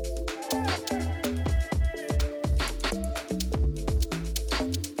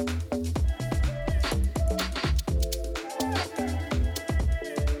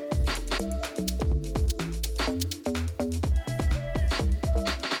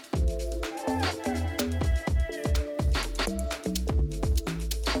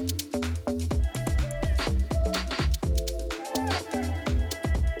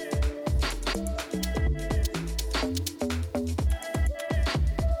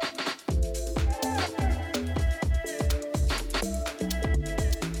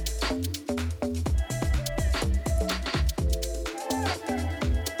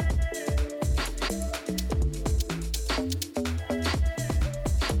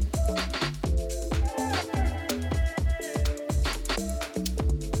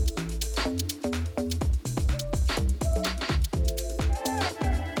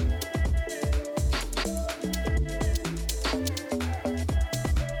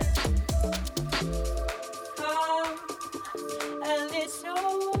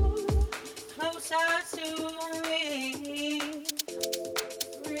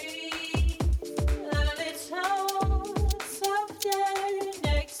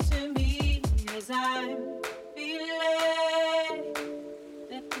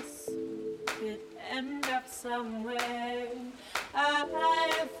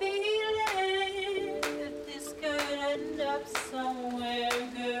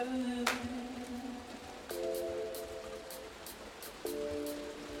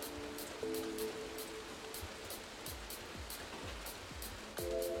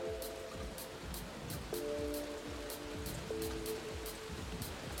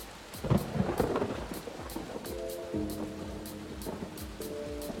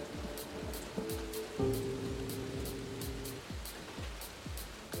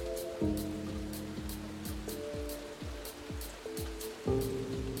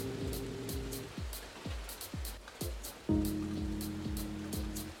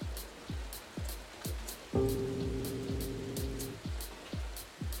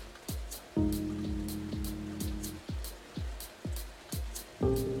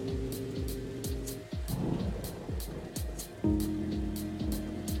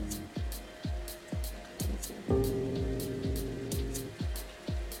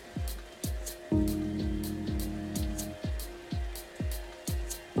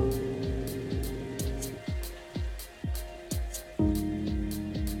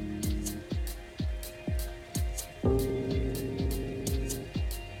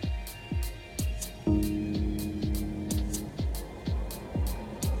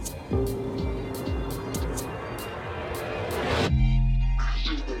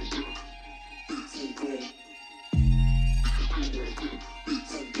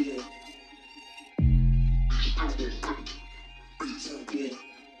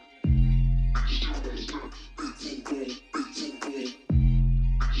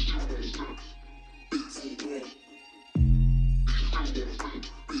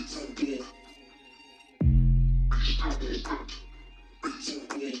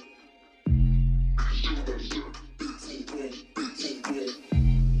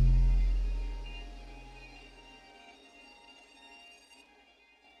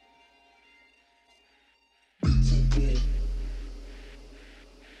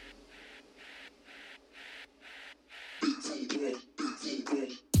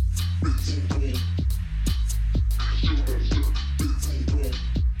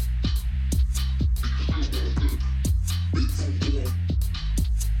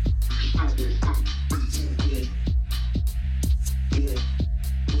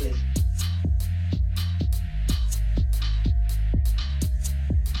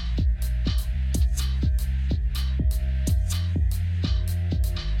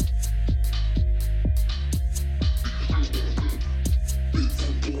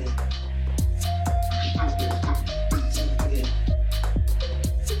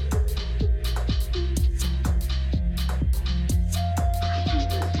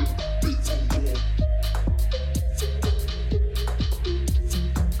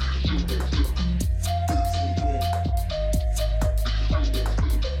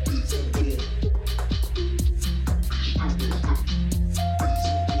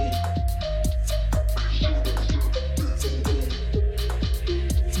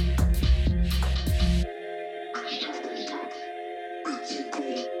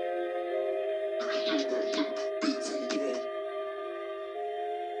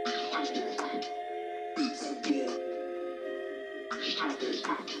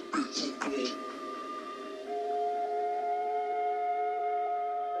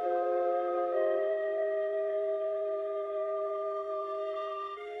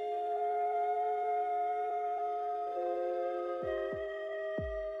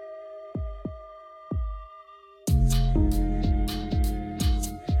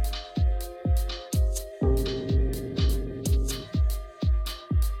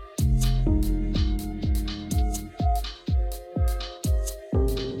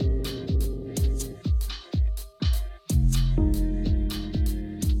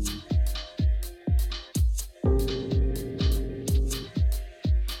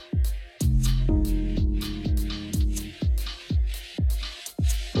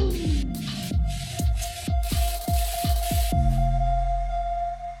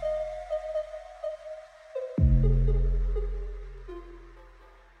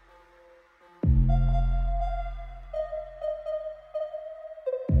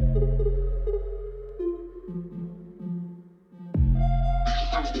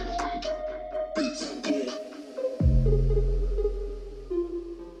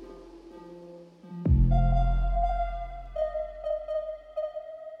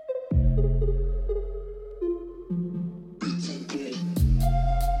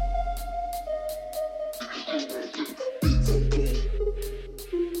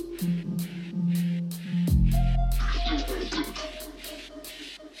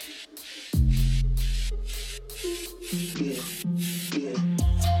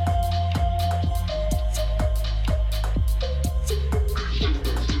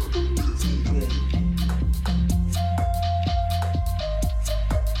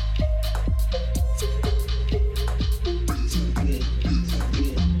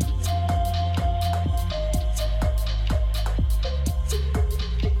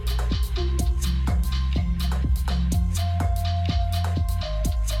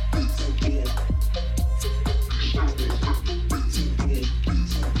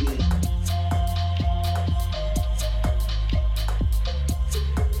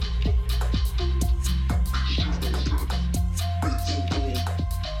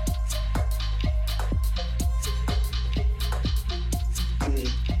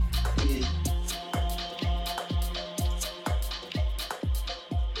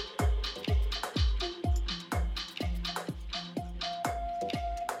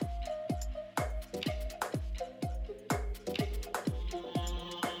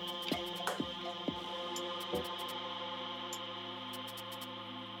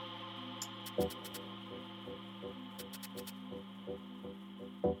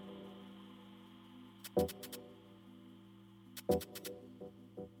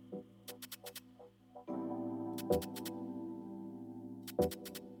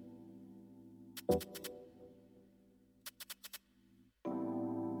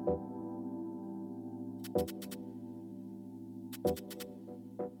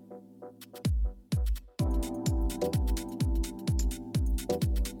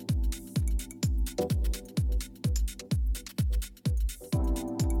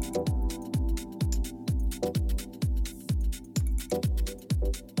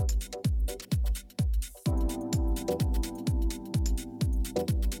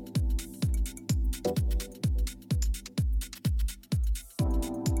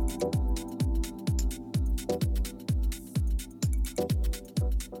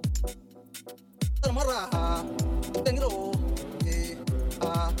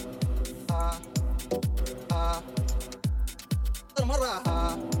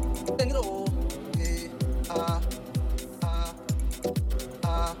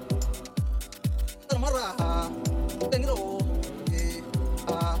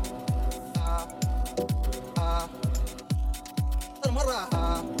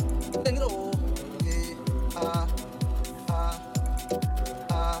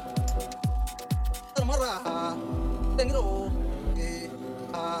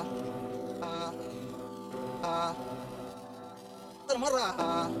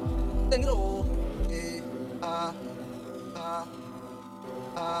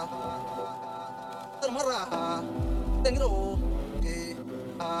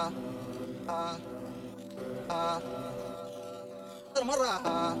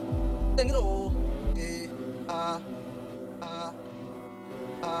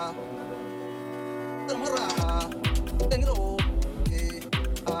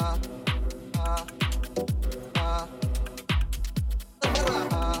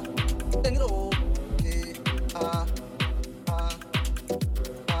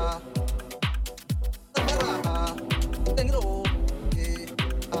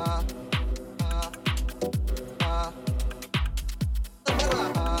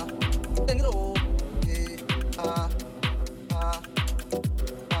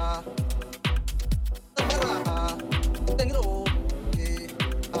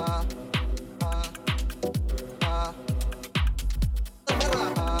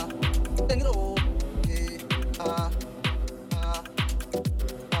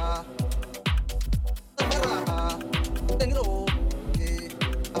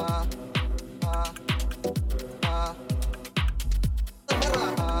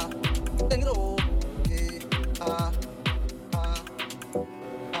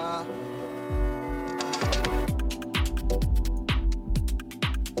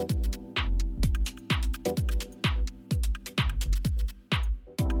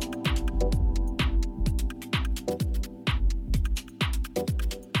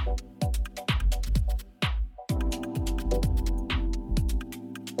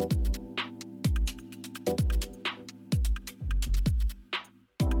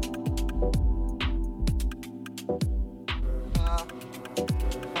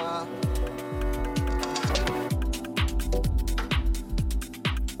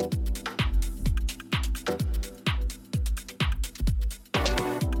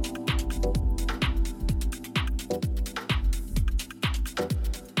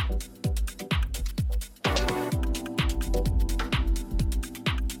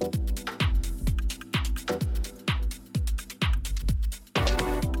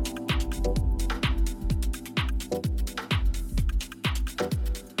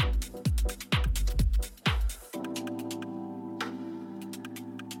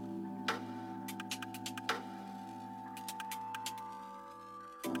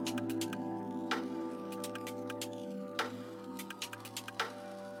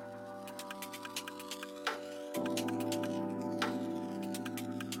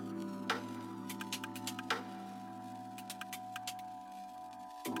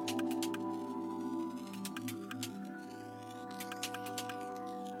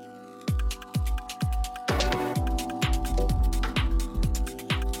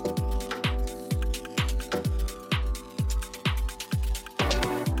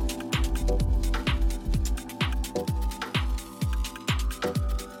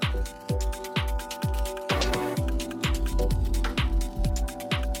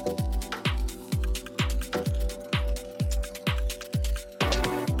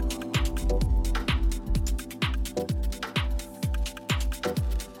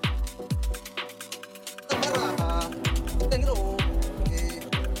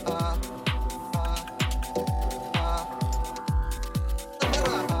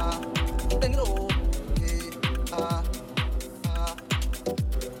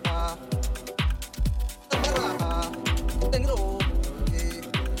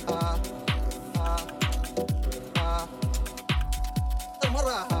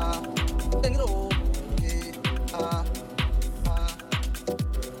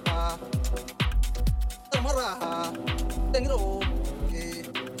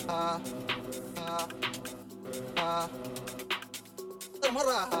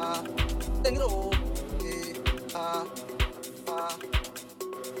 Tamaraha, Tengro,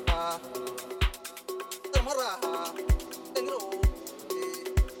 Tamaraha, Tengro,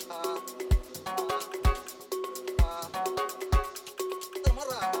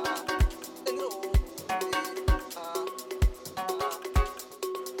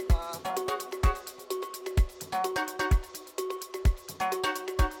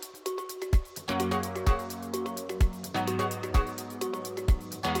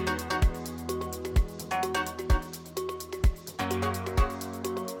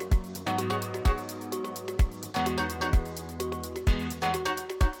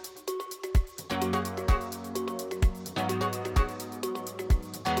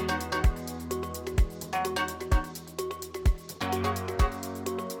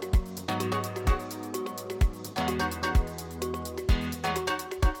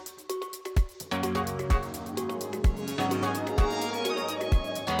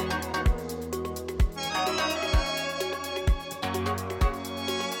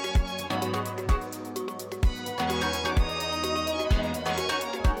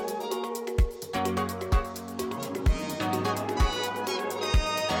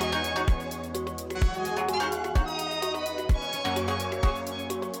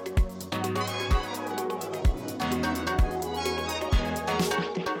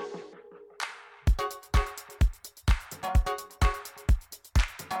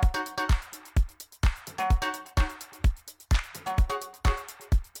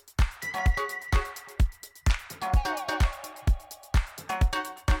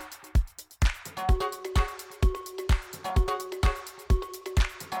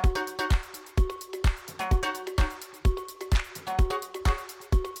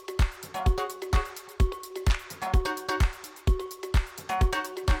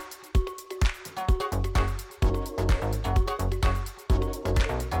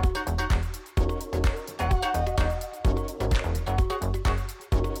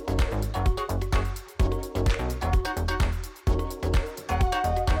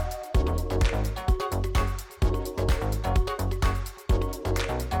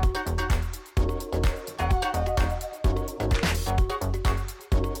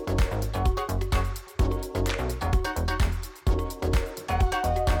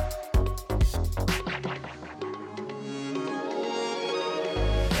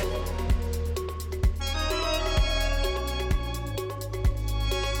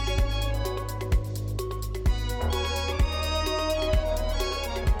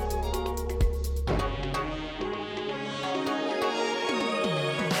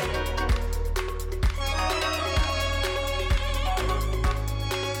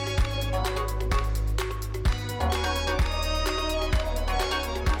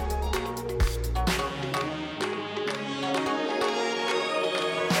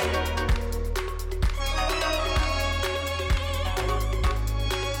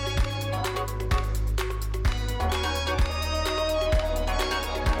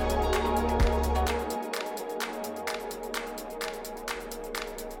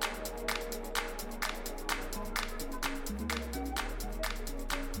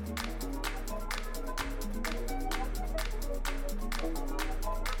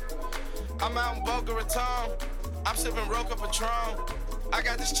 I'm out in Boca Raton. I'm sipping Roca Patron. I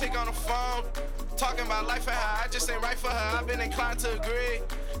got this chick on the phone, talking about life and how I just ain't right for her. I've been inclined to agree,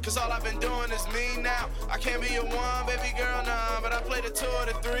 cause all I've been doing is me now. I can't be a one, baby girl, nah, but I play the 2 or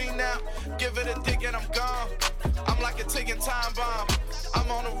the 3 now. Give it a dick and I'm gone. I'm like a ticking time bomb. I'm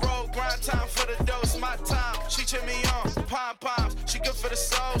on the road, grind time for the dose, my time. She cheer me on, pom-poms. She good for the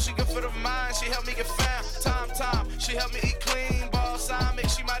soul, she good for the mind. She help me get found, time. She help me eat clean, balsamic.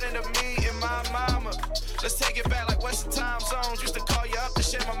 She might end up me and my mama. Let's take it back like Western time zones. Used to call you up to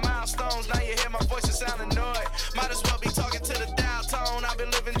share my milestones. Now you hear my voice and sound annoyed. Might as well be talking to the dial tone. I've been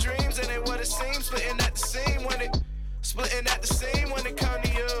living dreams and ain't what it seems. Splitting at the seam when it come to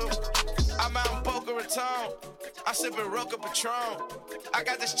you. I'm out in Boca Raton. I'm sipping Roca Patron. I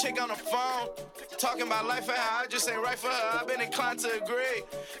got this chick on the phone, talking about life and how I just ain't right for her. I've been inclined to agree,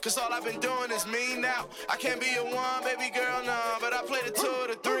 cause all I've been doing is me now. I can't be a one, baby girl, no, but I play the 2 or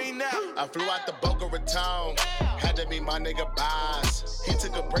the 3 now. I flew out the Boca Raton, had to meet my nigga Boz. He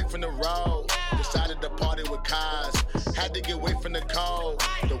took a break from the road, decided to party with Kaz. Had to get away from the cold,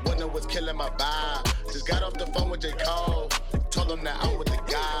 the winter was killing my vibe. Just got off the phone with J. Cole, told him that I'm with the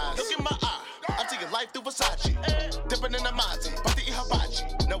guys. Look in my eye, I'm taking life through Versace. Dipping in the Mazi, about to eat hibachi.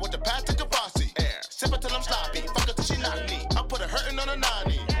 Know what the path to Kavasi. Sip it till I'm sloppy, fuck her till she knock me. I put her hurting on a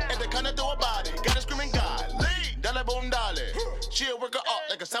 90, and they kinda do a body. Got her screaming God, Dale boom dale. She'll work her up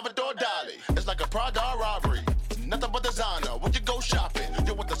like a Salvador Dali. It's like a Prada robbery, nothing but designer. When you go shopping,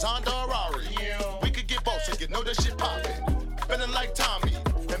 your Benz, Honda, or Rari. We could get both, so you know that shit poppin'. Feeling like Tommy,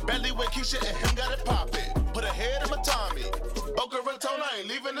 and Bentley with Keisha and him got it poppin'. Put a head in my Tommy, Boca Raton, I ain't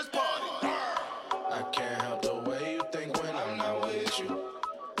leaving this party. I can't help the way you think when I'm not with you.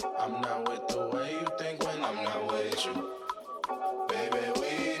 I'm not with the way you think when I'm not with you. Baby,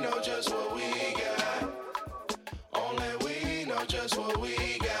 we know just what we got. Only we know just what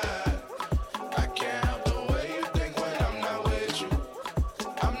we got. I can't help the way you think when I'm not with you.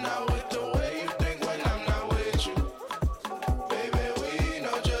 I'm not with the way you think when I'm not with you. Baby, we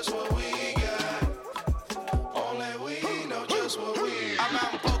know just what we got. Only we know just what we got. I'm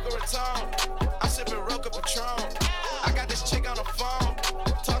out in Boca Raton. I'm sipping Roca Patron. I got this chick on the phone.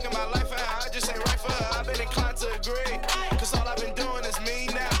 Talking about life and how I just ain't right for her. I've been inclined to agree. Cause all I've been doing is me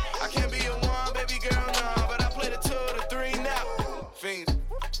now. I can't be a one, baby girl, no. But I play the 2 to 3 now. Fiends.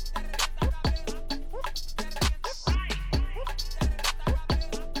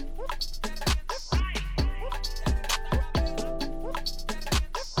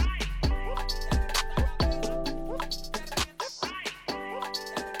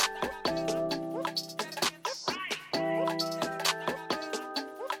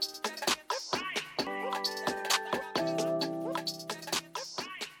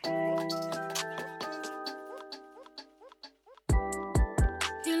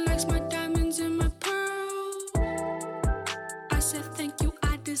 He likes my diamonds and my pearl. I said thank you,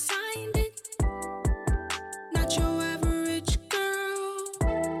 I designed it. Not your average girl.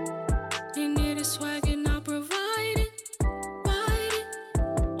 You need a swag and I'll provide it. Bite it,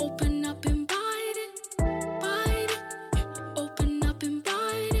 open up and bite it. Bite it, open up and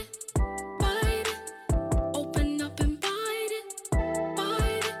bite it. Bite it, open up and bite it.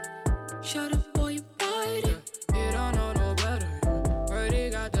 Bite it, shut up boy, you bite it. You don't know no better, yeah. Already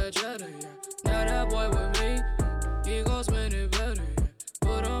got the cheddar, yeah. Now that boy with me, he gon' spend it better, yeah.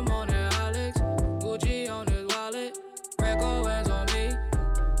 Put him on that Alex, Gucci on his wallet, Greco hands on me.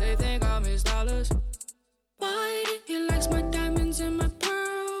 They think I'm his stylist. Bite it. He likes my diamonds and my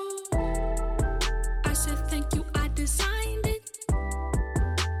pearl. I said thank you, I designed it.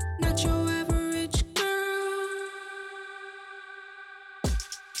 Not your average girl.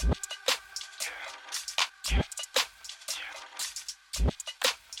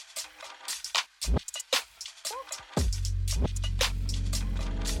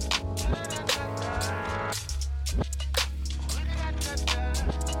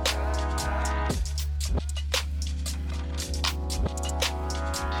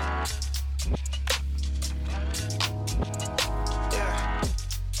 Yeah.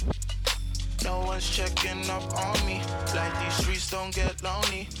 No one's checking up on me. Like these streets don't get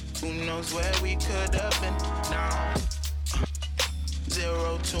lonely. Who knows where we could have been now?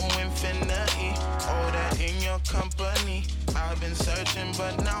 0 to infinity. All that in your company. I've been searching,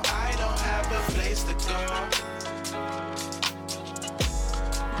 but now I don't have a place to go.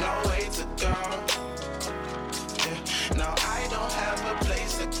 No way to go. Yeah. Now I don't have a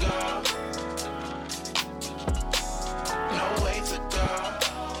place to go. No way to go.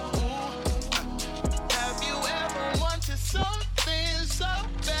 Have you ever wanted something so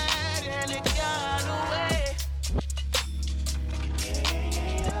bad and it got away?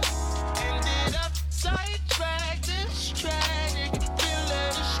 Ended up sidetracked, it's tragic, been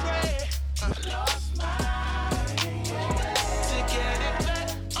led astray. I lost my to get it back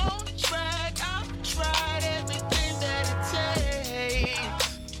on track. I've tried everything that it takes.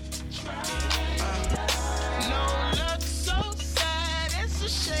 No luck, so sad. It's a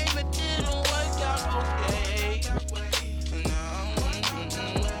shame it didn't work out okay. No,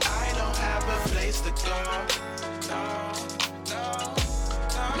 I don't have a place to go.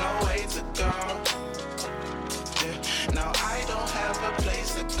 No way to go. Yeah. Now I don't have a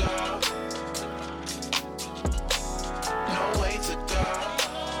place to go. No way to go.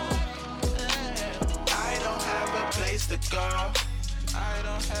 I don't have a place to go. I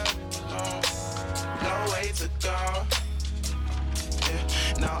don't have no way to go. Yeah.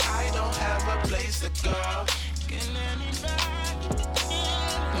 Now I don't have a place to go.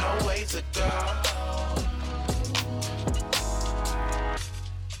 No way to go.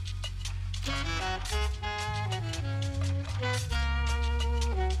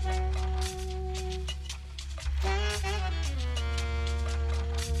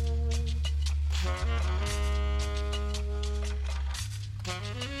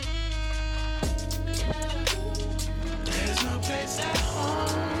 There's no place at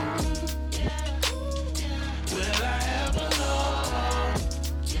home. Will I ever know?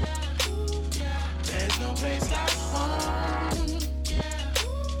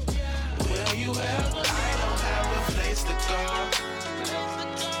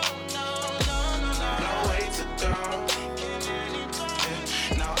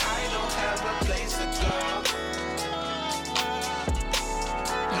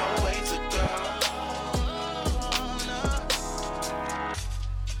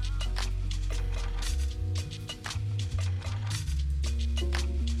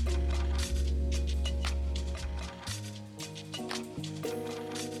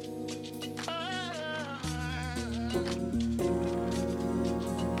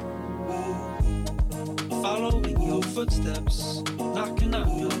 footsteps knocking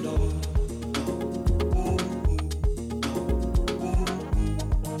on your door.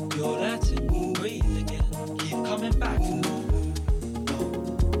 You're letting me breathe again. Keep coming back for more.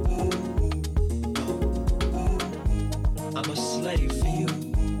 I'm a slave for you,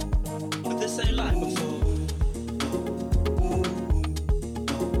 but this ain't like before.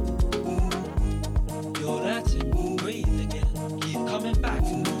 You're letting me breathe again. Keep coming back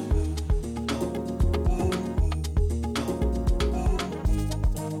for more.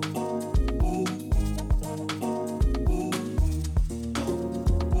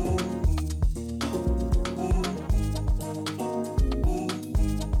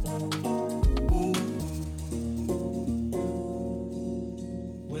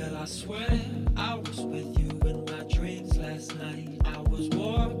 I swear I was with you in my dreams last night. I was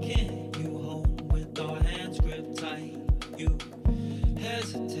walking you home with our hands gripped tight. You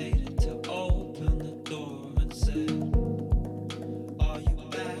hesitated to open the door and said, are you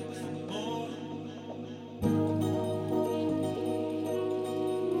back for more?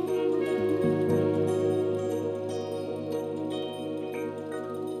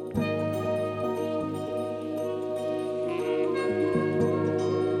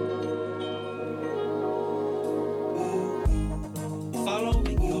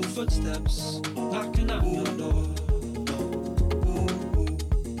 Following your footsteps, knocking on your door.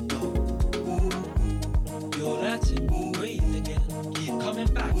 You're letting me breathe again. Keep coming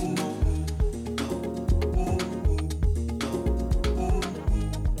back for more.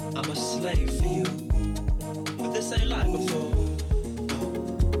 I'm a slave for you, but this ain't like before.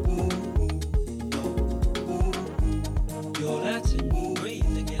 You're letting me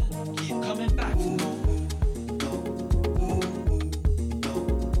breathe again. Keep coming back for more.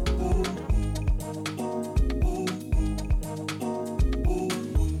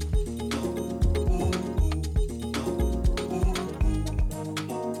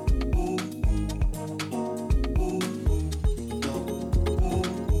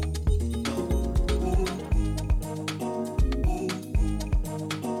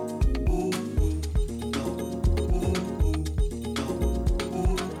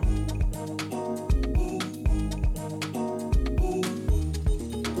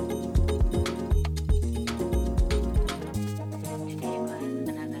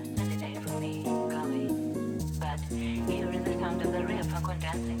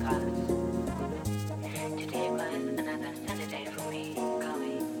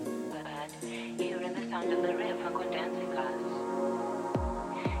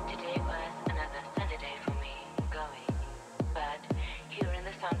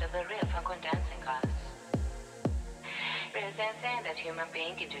 Human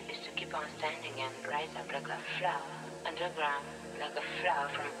being is to keep on standing and rise up like a flower underground, like a flower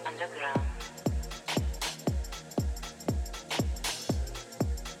from underground.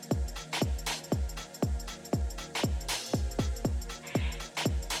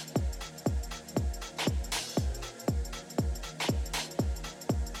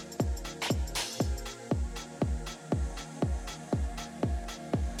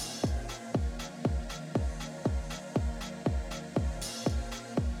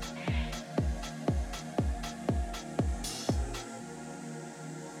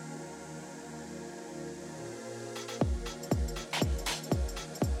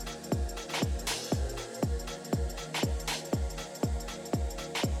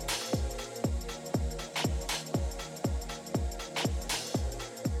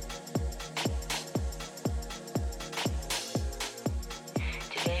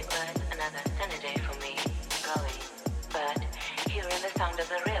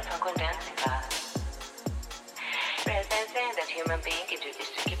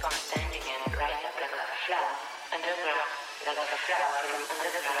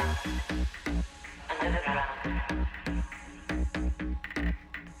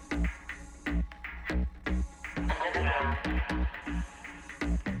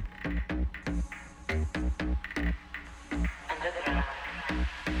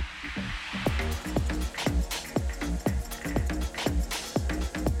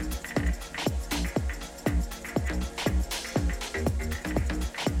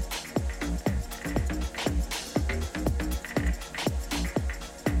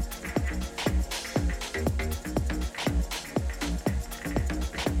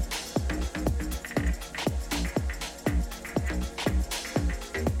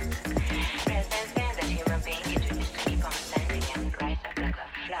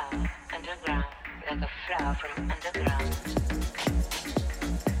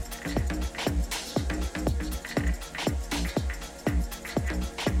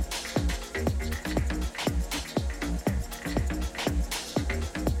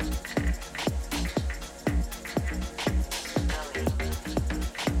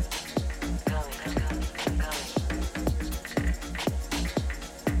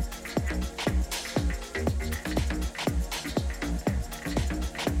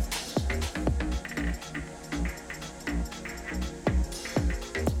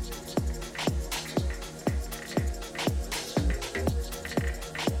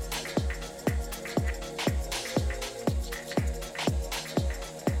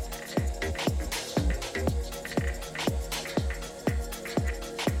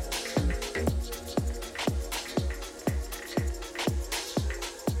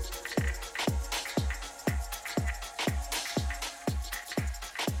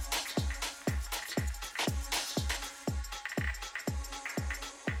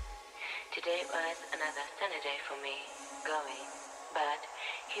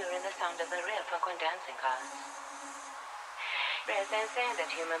 hearing the sound of the riff on dancing cars. Rather than saying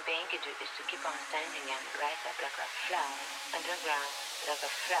that human being can do is to keep on standing and rise up like a flower underground, like a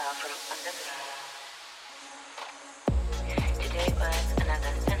flower from underground. Today was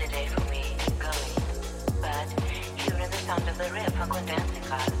another sunny day for me, going, but hearing the sound of the riff on dancing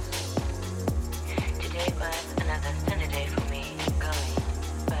cars. Today was another sunny day for me, going,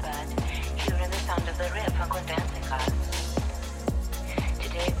 but hearing the sound of the riff on dancing cars.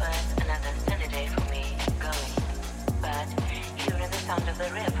 Today was another sunny day for me, going, but hearing the sound of the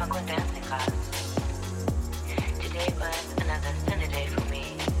riff on dancing cars. Today was another sunny day for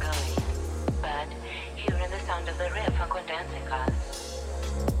me, going, but hearing the sound of the riff on dancing cars.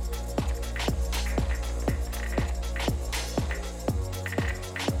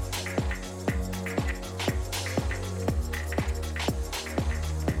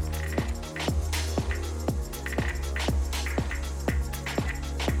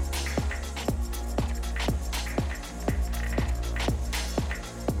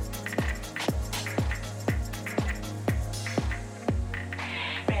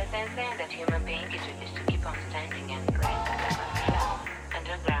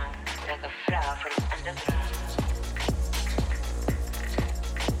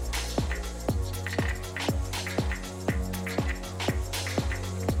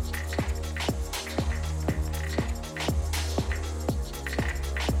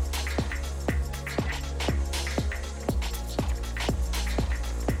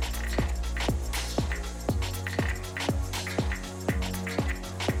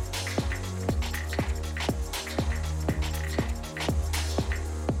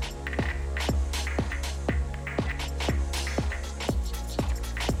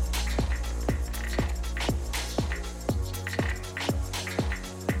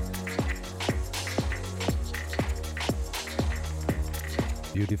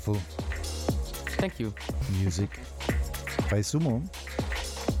 Beautiful. Thank you. Music by Sumo.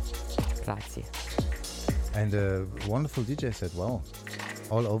 Grazie. And a wonderful DJ set. Wow.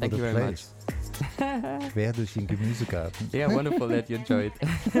 All over Thank the you very place. Quer durch den Gemüsegarten. Yeah, wonderful that you enjoyed.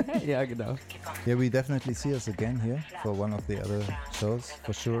 Yeah, genau. Yeah, we definitely see us again here for one of the other shows,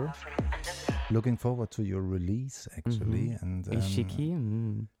 for sure. Looking forward to your release, actually. And Ishiki.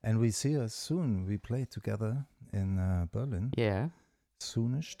 And we see us soon. We play together in Berlin. Yeah.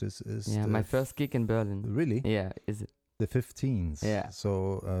 Soonish. This is my first gig in Berlin. Really? Yeah, is it? The 15th. Yeah.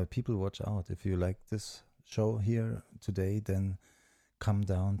 So people watch out. If you like this show here today, then come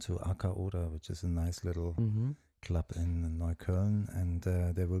down to Aka Oda, which is a nice little club in Neukölln. And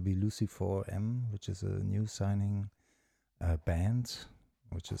there will be Lucy 4M, which is a new signing band,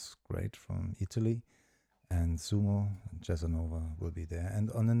 which is great, from Italy. And Sumo, Jazzanova will be there. And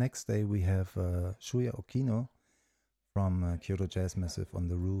on the next day, we have Shuya Okino from Kyoto Jazz Massive on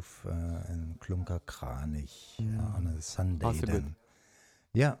the roof in Klunker Kranich on a Sunday. Also then. good.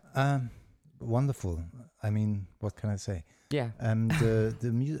 Yeah, wonderful. I mean, what can I say? Yeah.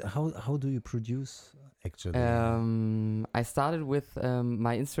 The music. How do you produce actually? I started with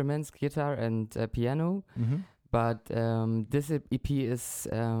my instruments, guitar and piano, but this EP is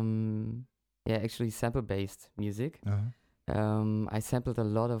actually sample based music. I sampled a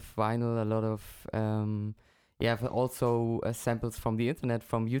lot of vinyl, a lot of but also samples from the internet,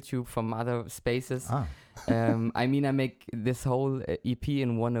 from YouTube, from other spaces. I mean, I make this whole EP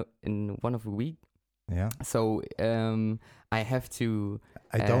in one of a week. Yeah. So I have to.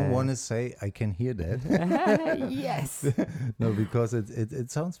 I don't want to say I can hear that. Yes. No, because it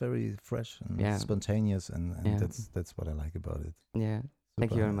sounds very fresh and spontaneous, and that's what I like about it. Yeah.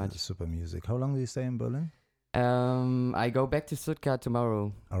 Thank you very much. Super music. How long do you stay in Berlin? I go back to Stuttgart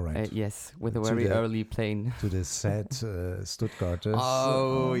tomorrow. All right. Yes, with a very early plane. To the sad Stuttgarters.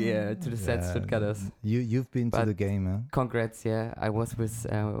 Oh yeah, to the sad Stuttgarters. You've been to the game, huh? Congrats, yeah. I was with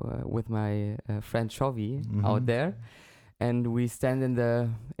my friend Chovy out there, and we stand in the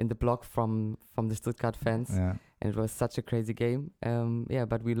block from the Stuttgart fans, and it was such a crazy game.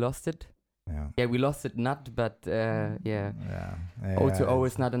 But we lost it. Yeah, we lost it not, but 0-0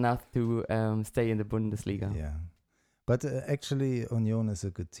 is not enough to stay in the Bundesliga. Yeah, but actually Union is a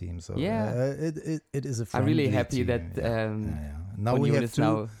good team, so it is a friendly I'm really happy team. that Now Union we have is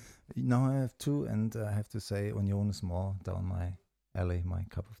two. Now I have two, and I have to say Union is more down my alley, my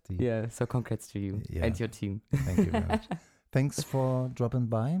cup of tea. Yeah, so congrats to you and your team. Thank you very much. Thanks for dropping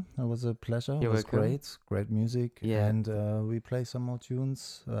by. It was a pleasure. You're it was welcome. Great music. Yeah. And we play some more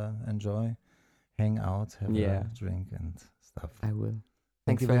tunes, enjoy, hang out, have a drink and stuff. I will.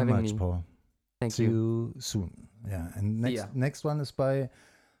 Thank Thanks you for very having much, me. Paul. See you soon. Yeah. And next one is by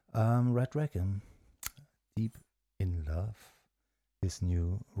Red Dragon, Deep in Love. his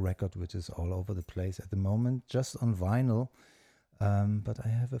new record, which is all over the place at the moment, just on vinyl. But I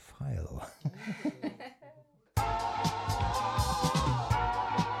have a file.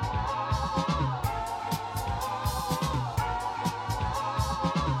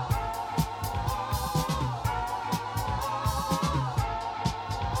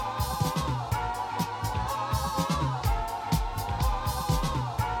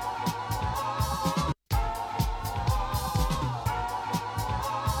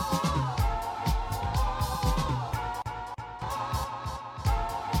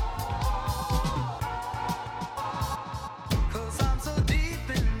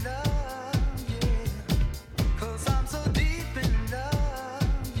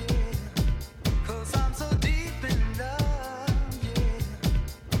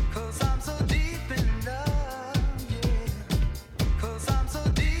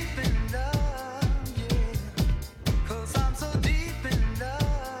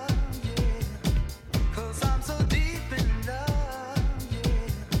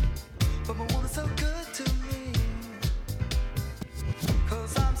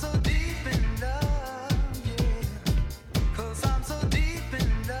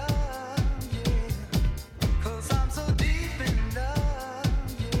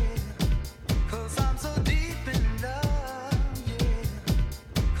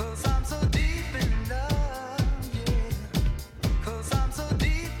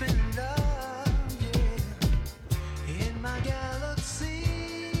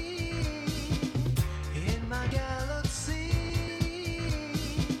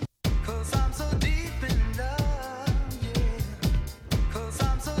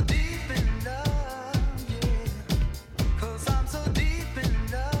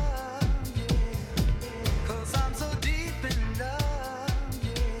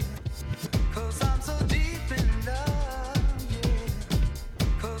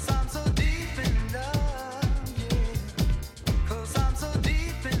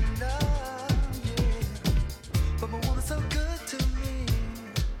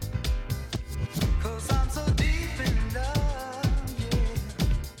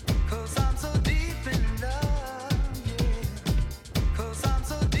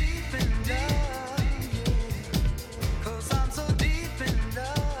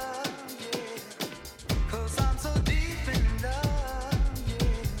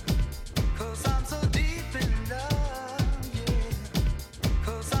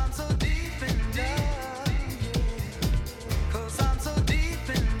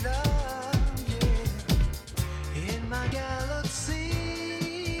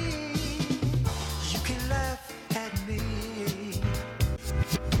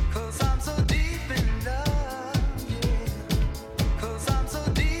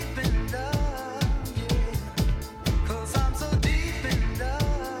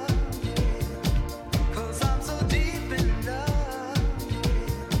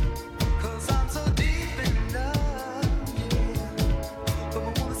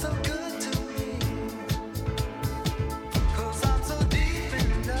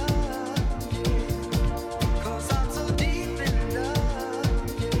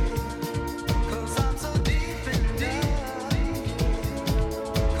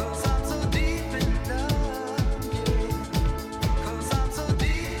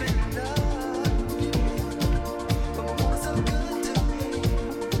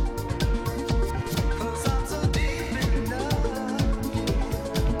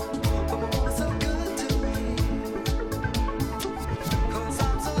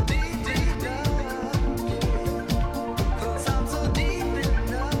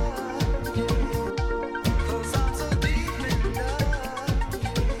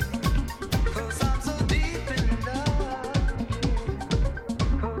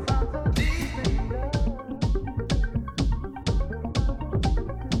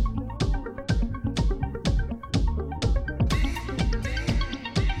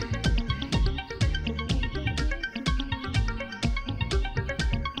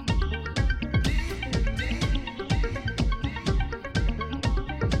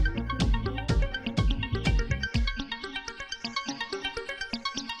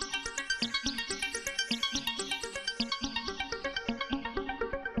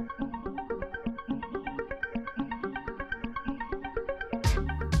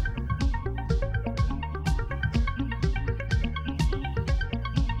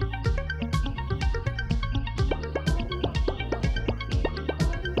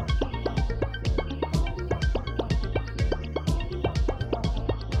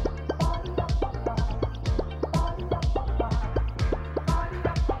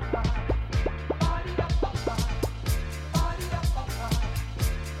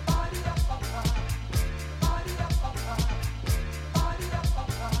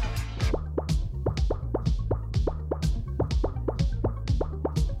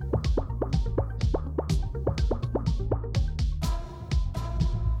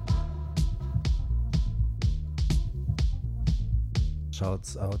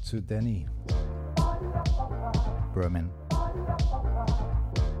 Shouts out to Danny Berman.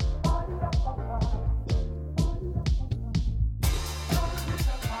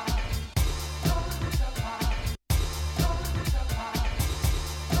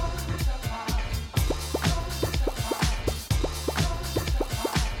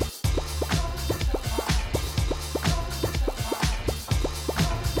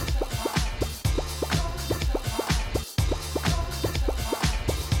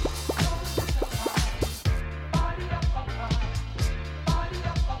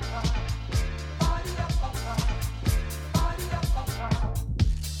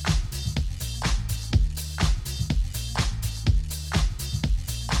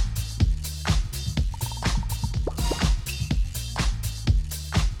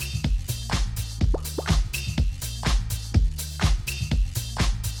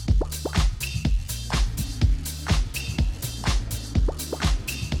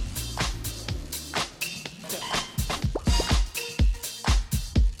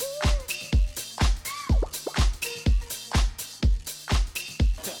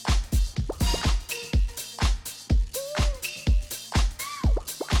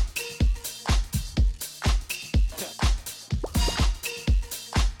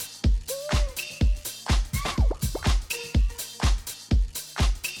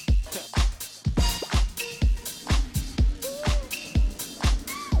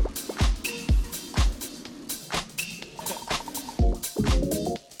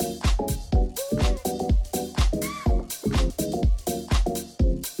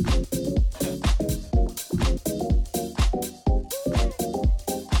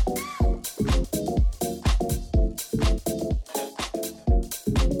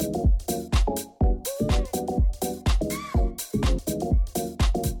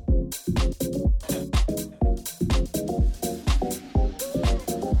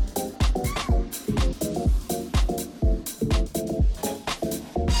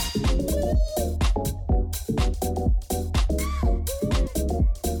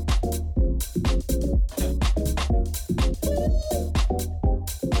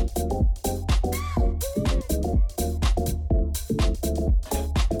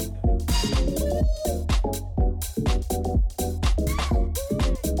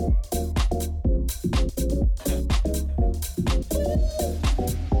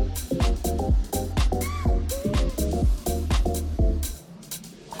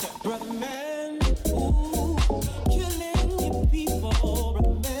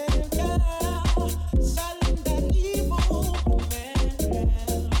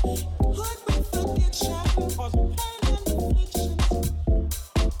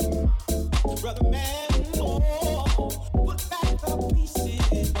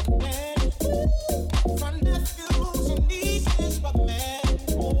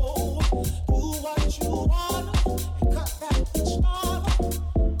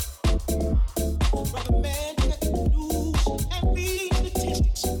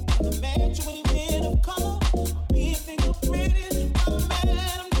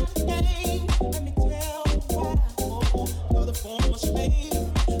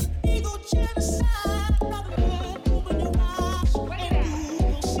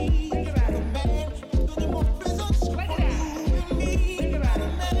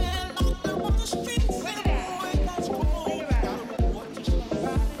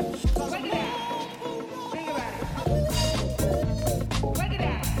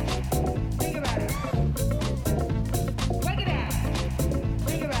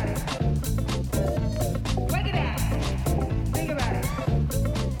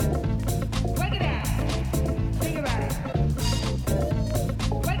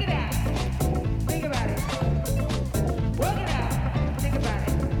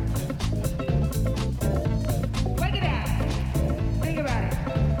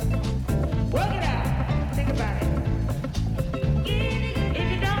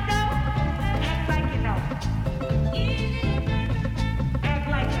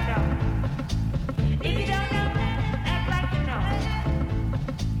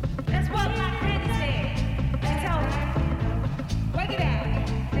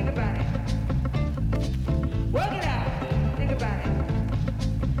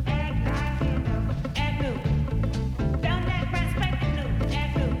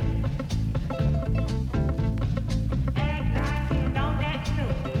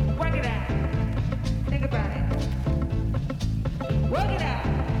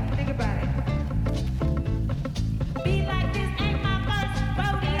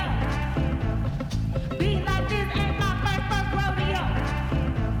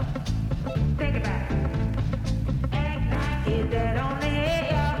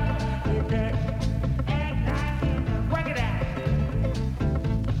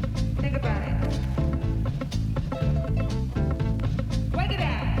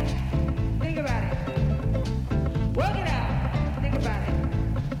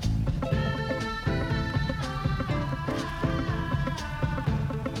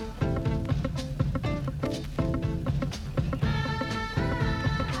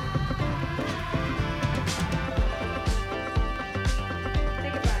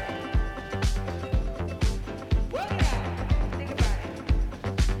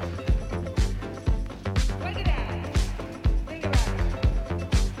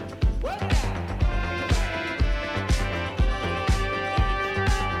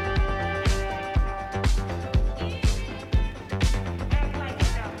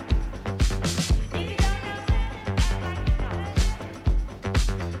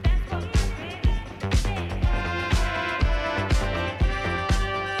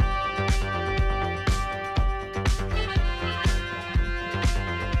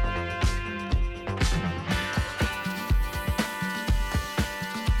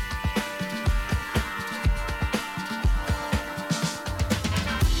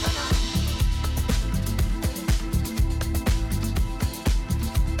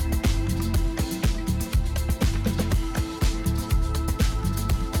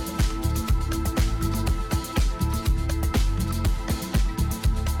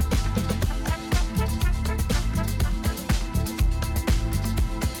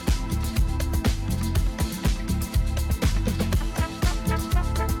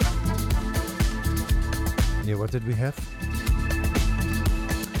 what did we have?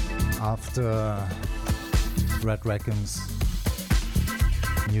 After Red Dragon's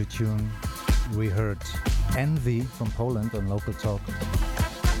new tune, we heard Envy from Poland on Local Talk.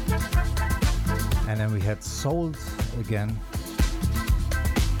 And then we had Sold again.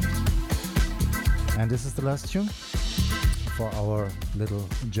 And this is the last tune for our little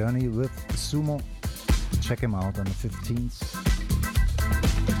journey with Sumo. Check him out on the 15th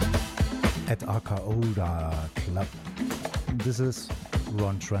at Arcaoda Club. This is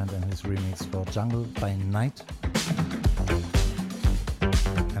Ron Trent and his remix for Jungle by Night.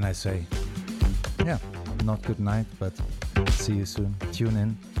 And I say, yeah, not good night, but see you soon. Tune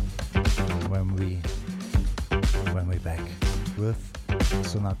in when we're back with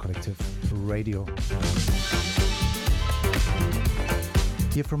Sonar Kollektiv Radio.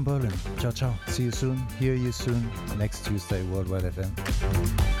 Here from Berlin. Ciao, ciao. See you soon. Hear you soon. Next Tuesday, Worldwide FM.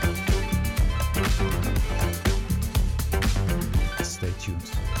 Stay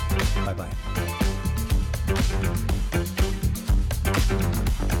tuned. Bye-bye.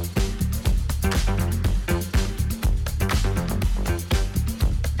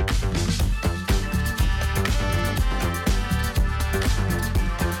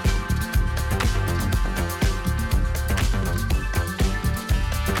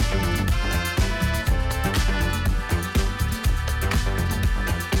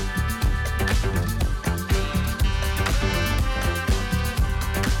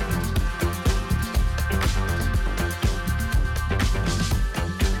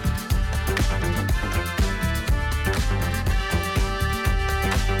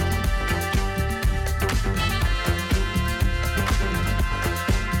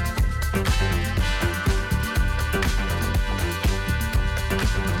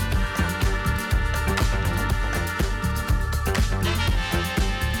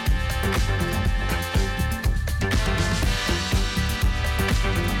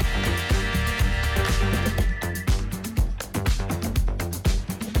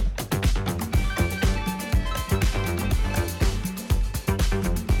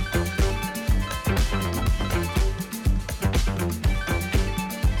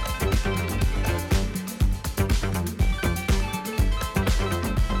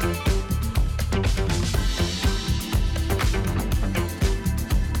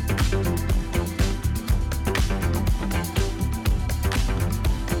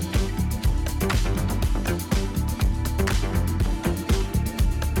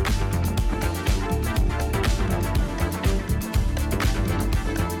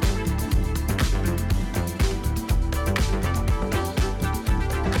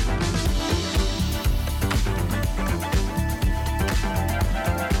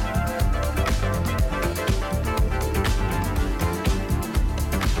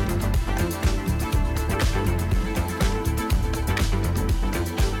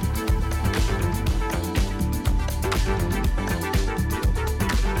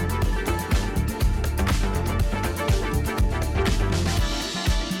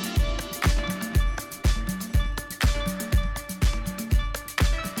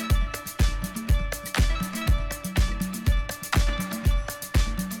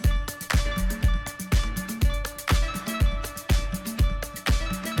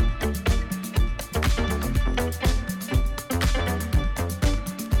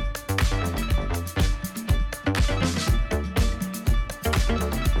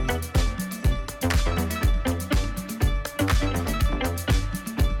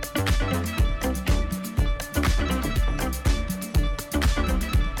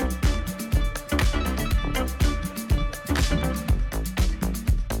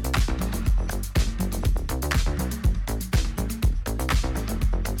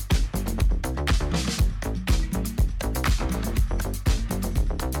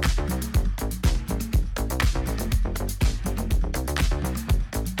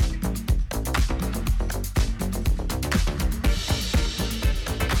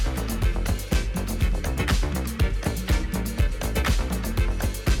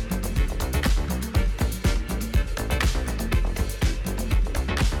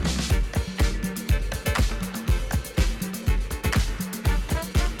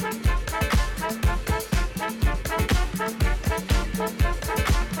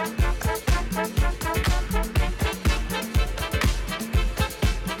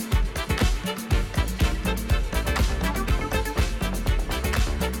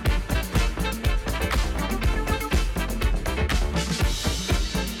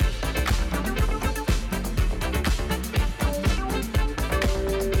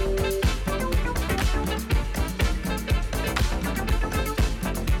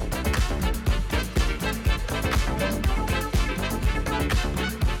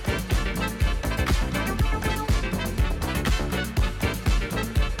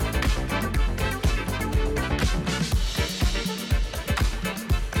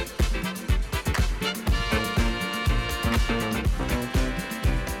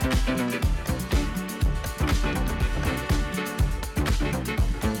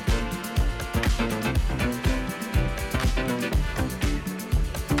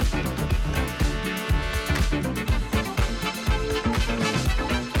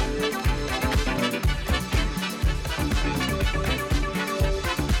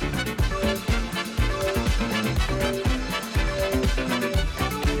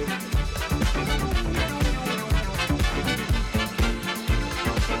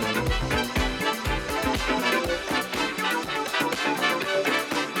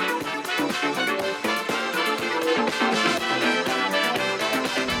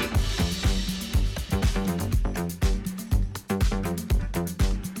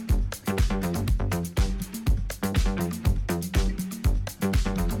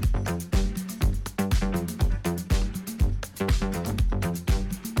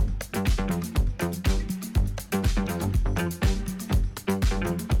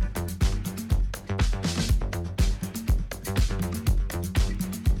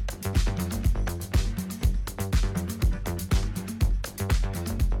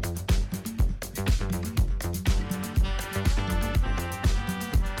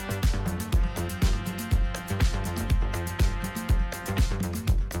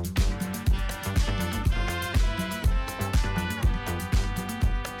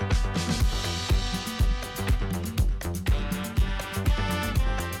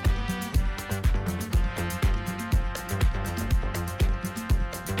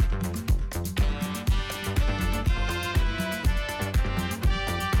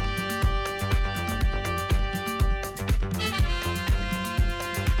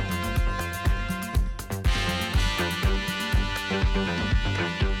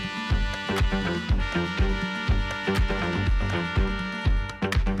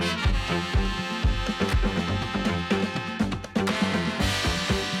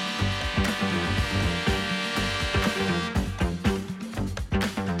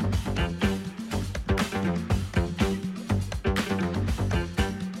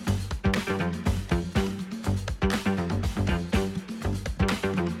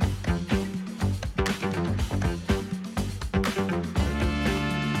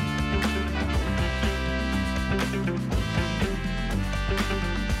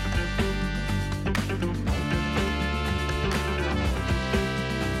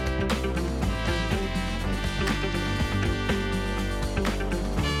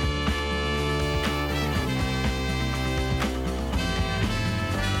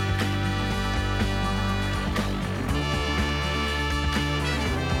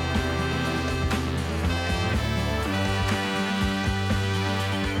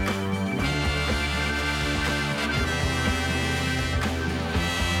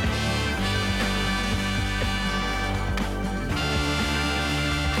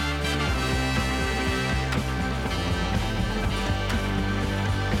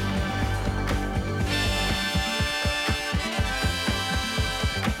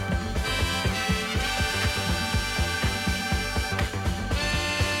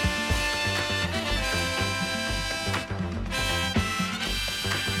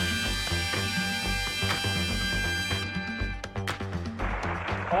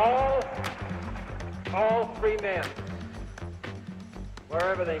 All free men,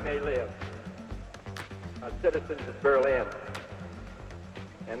 wherever they may live, are citizens of Berlin.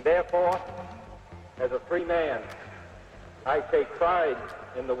 And therefore, as a free man, I take pride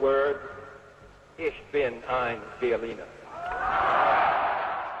in the word, Ich bin ein Berliner.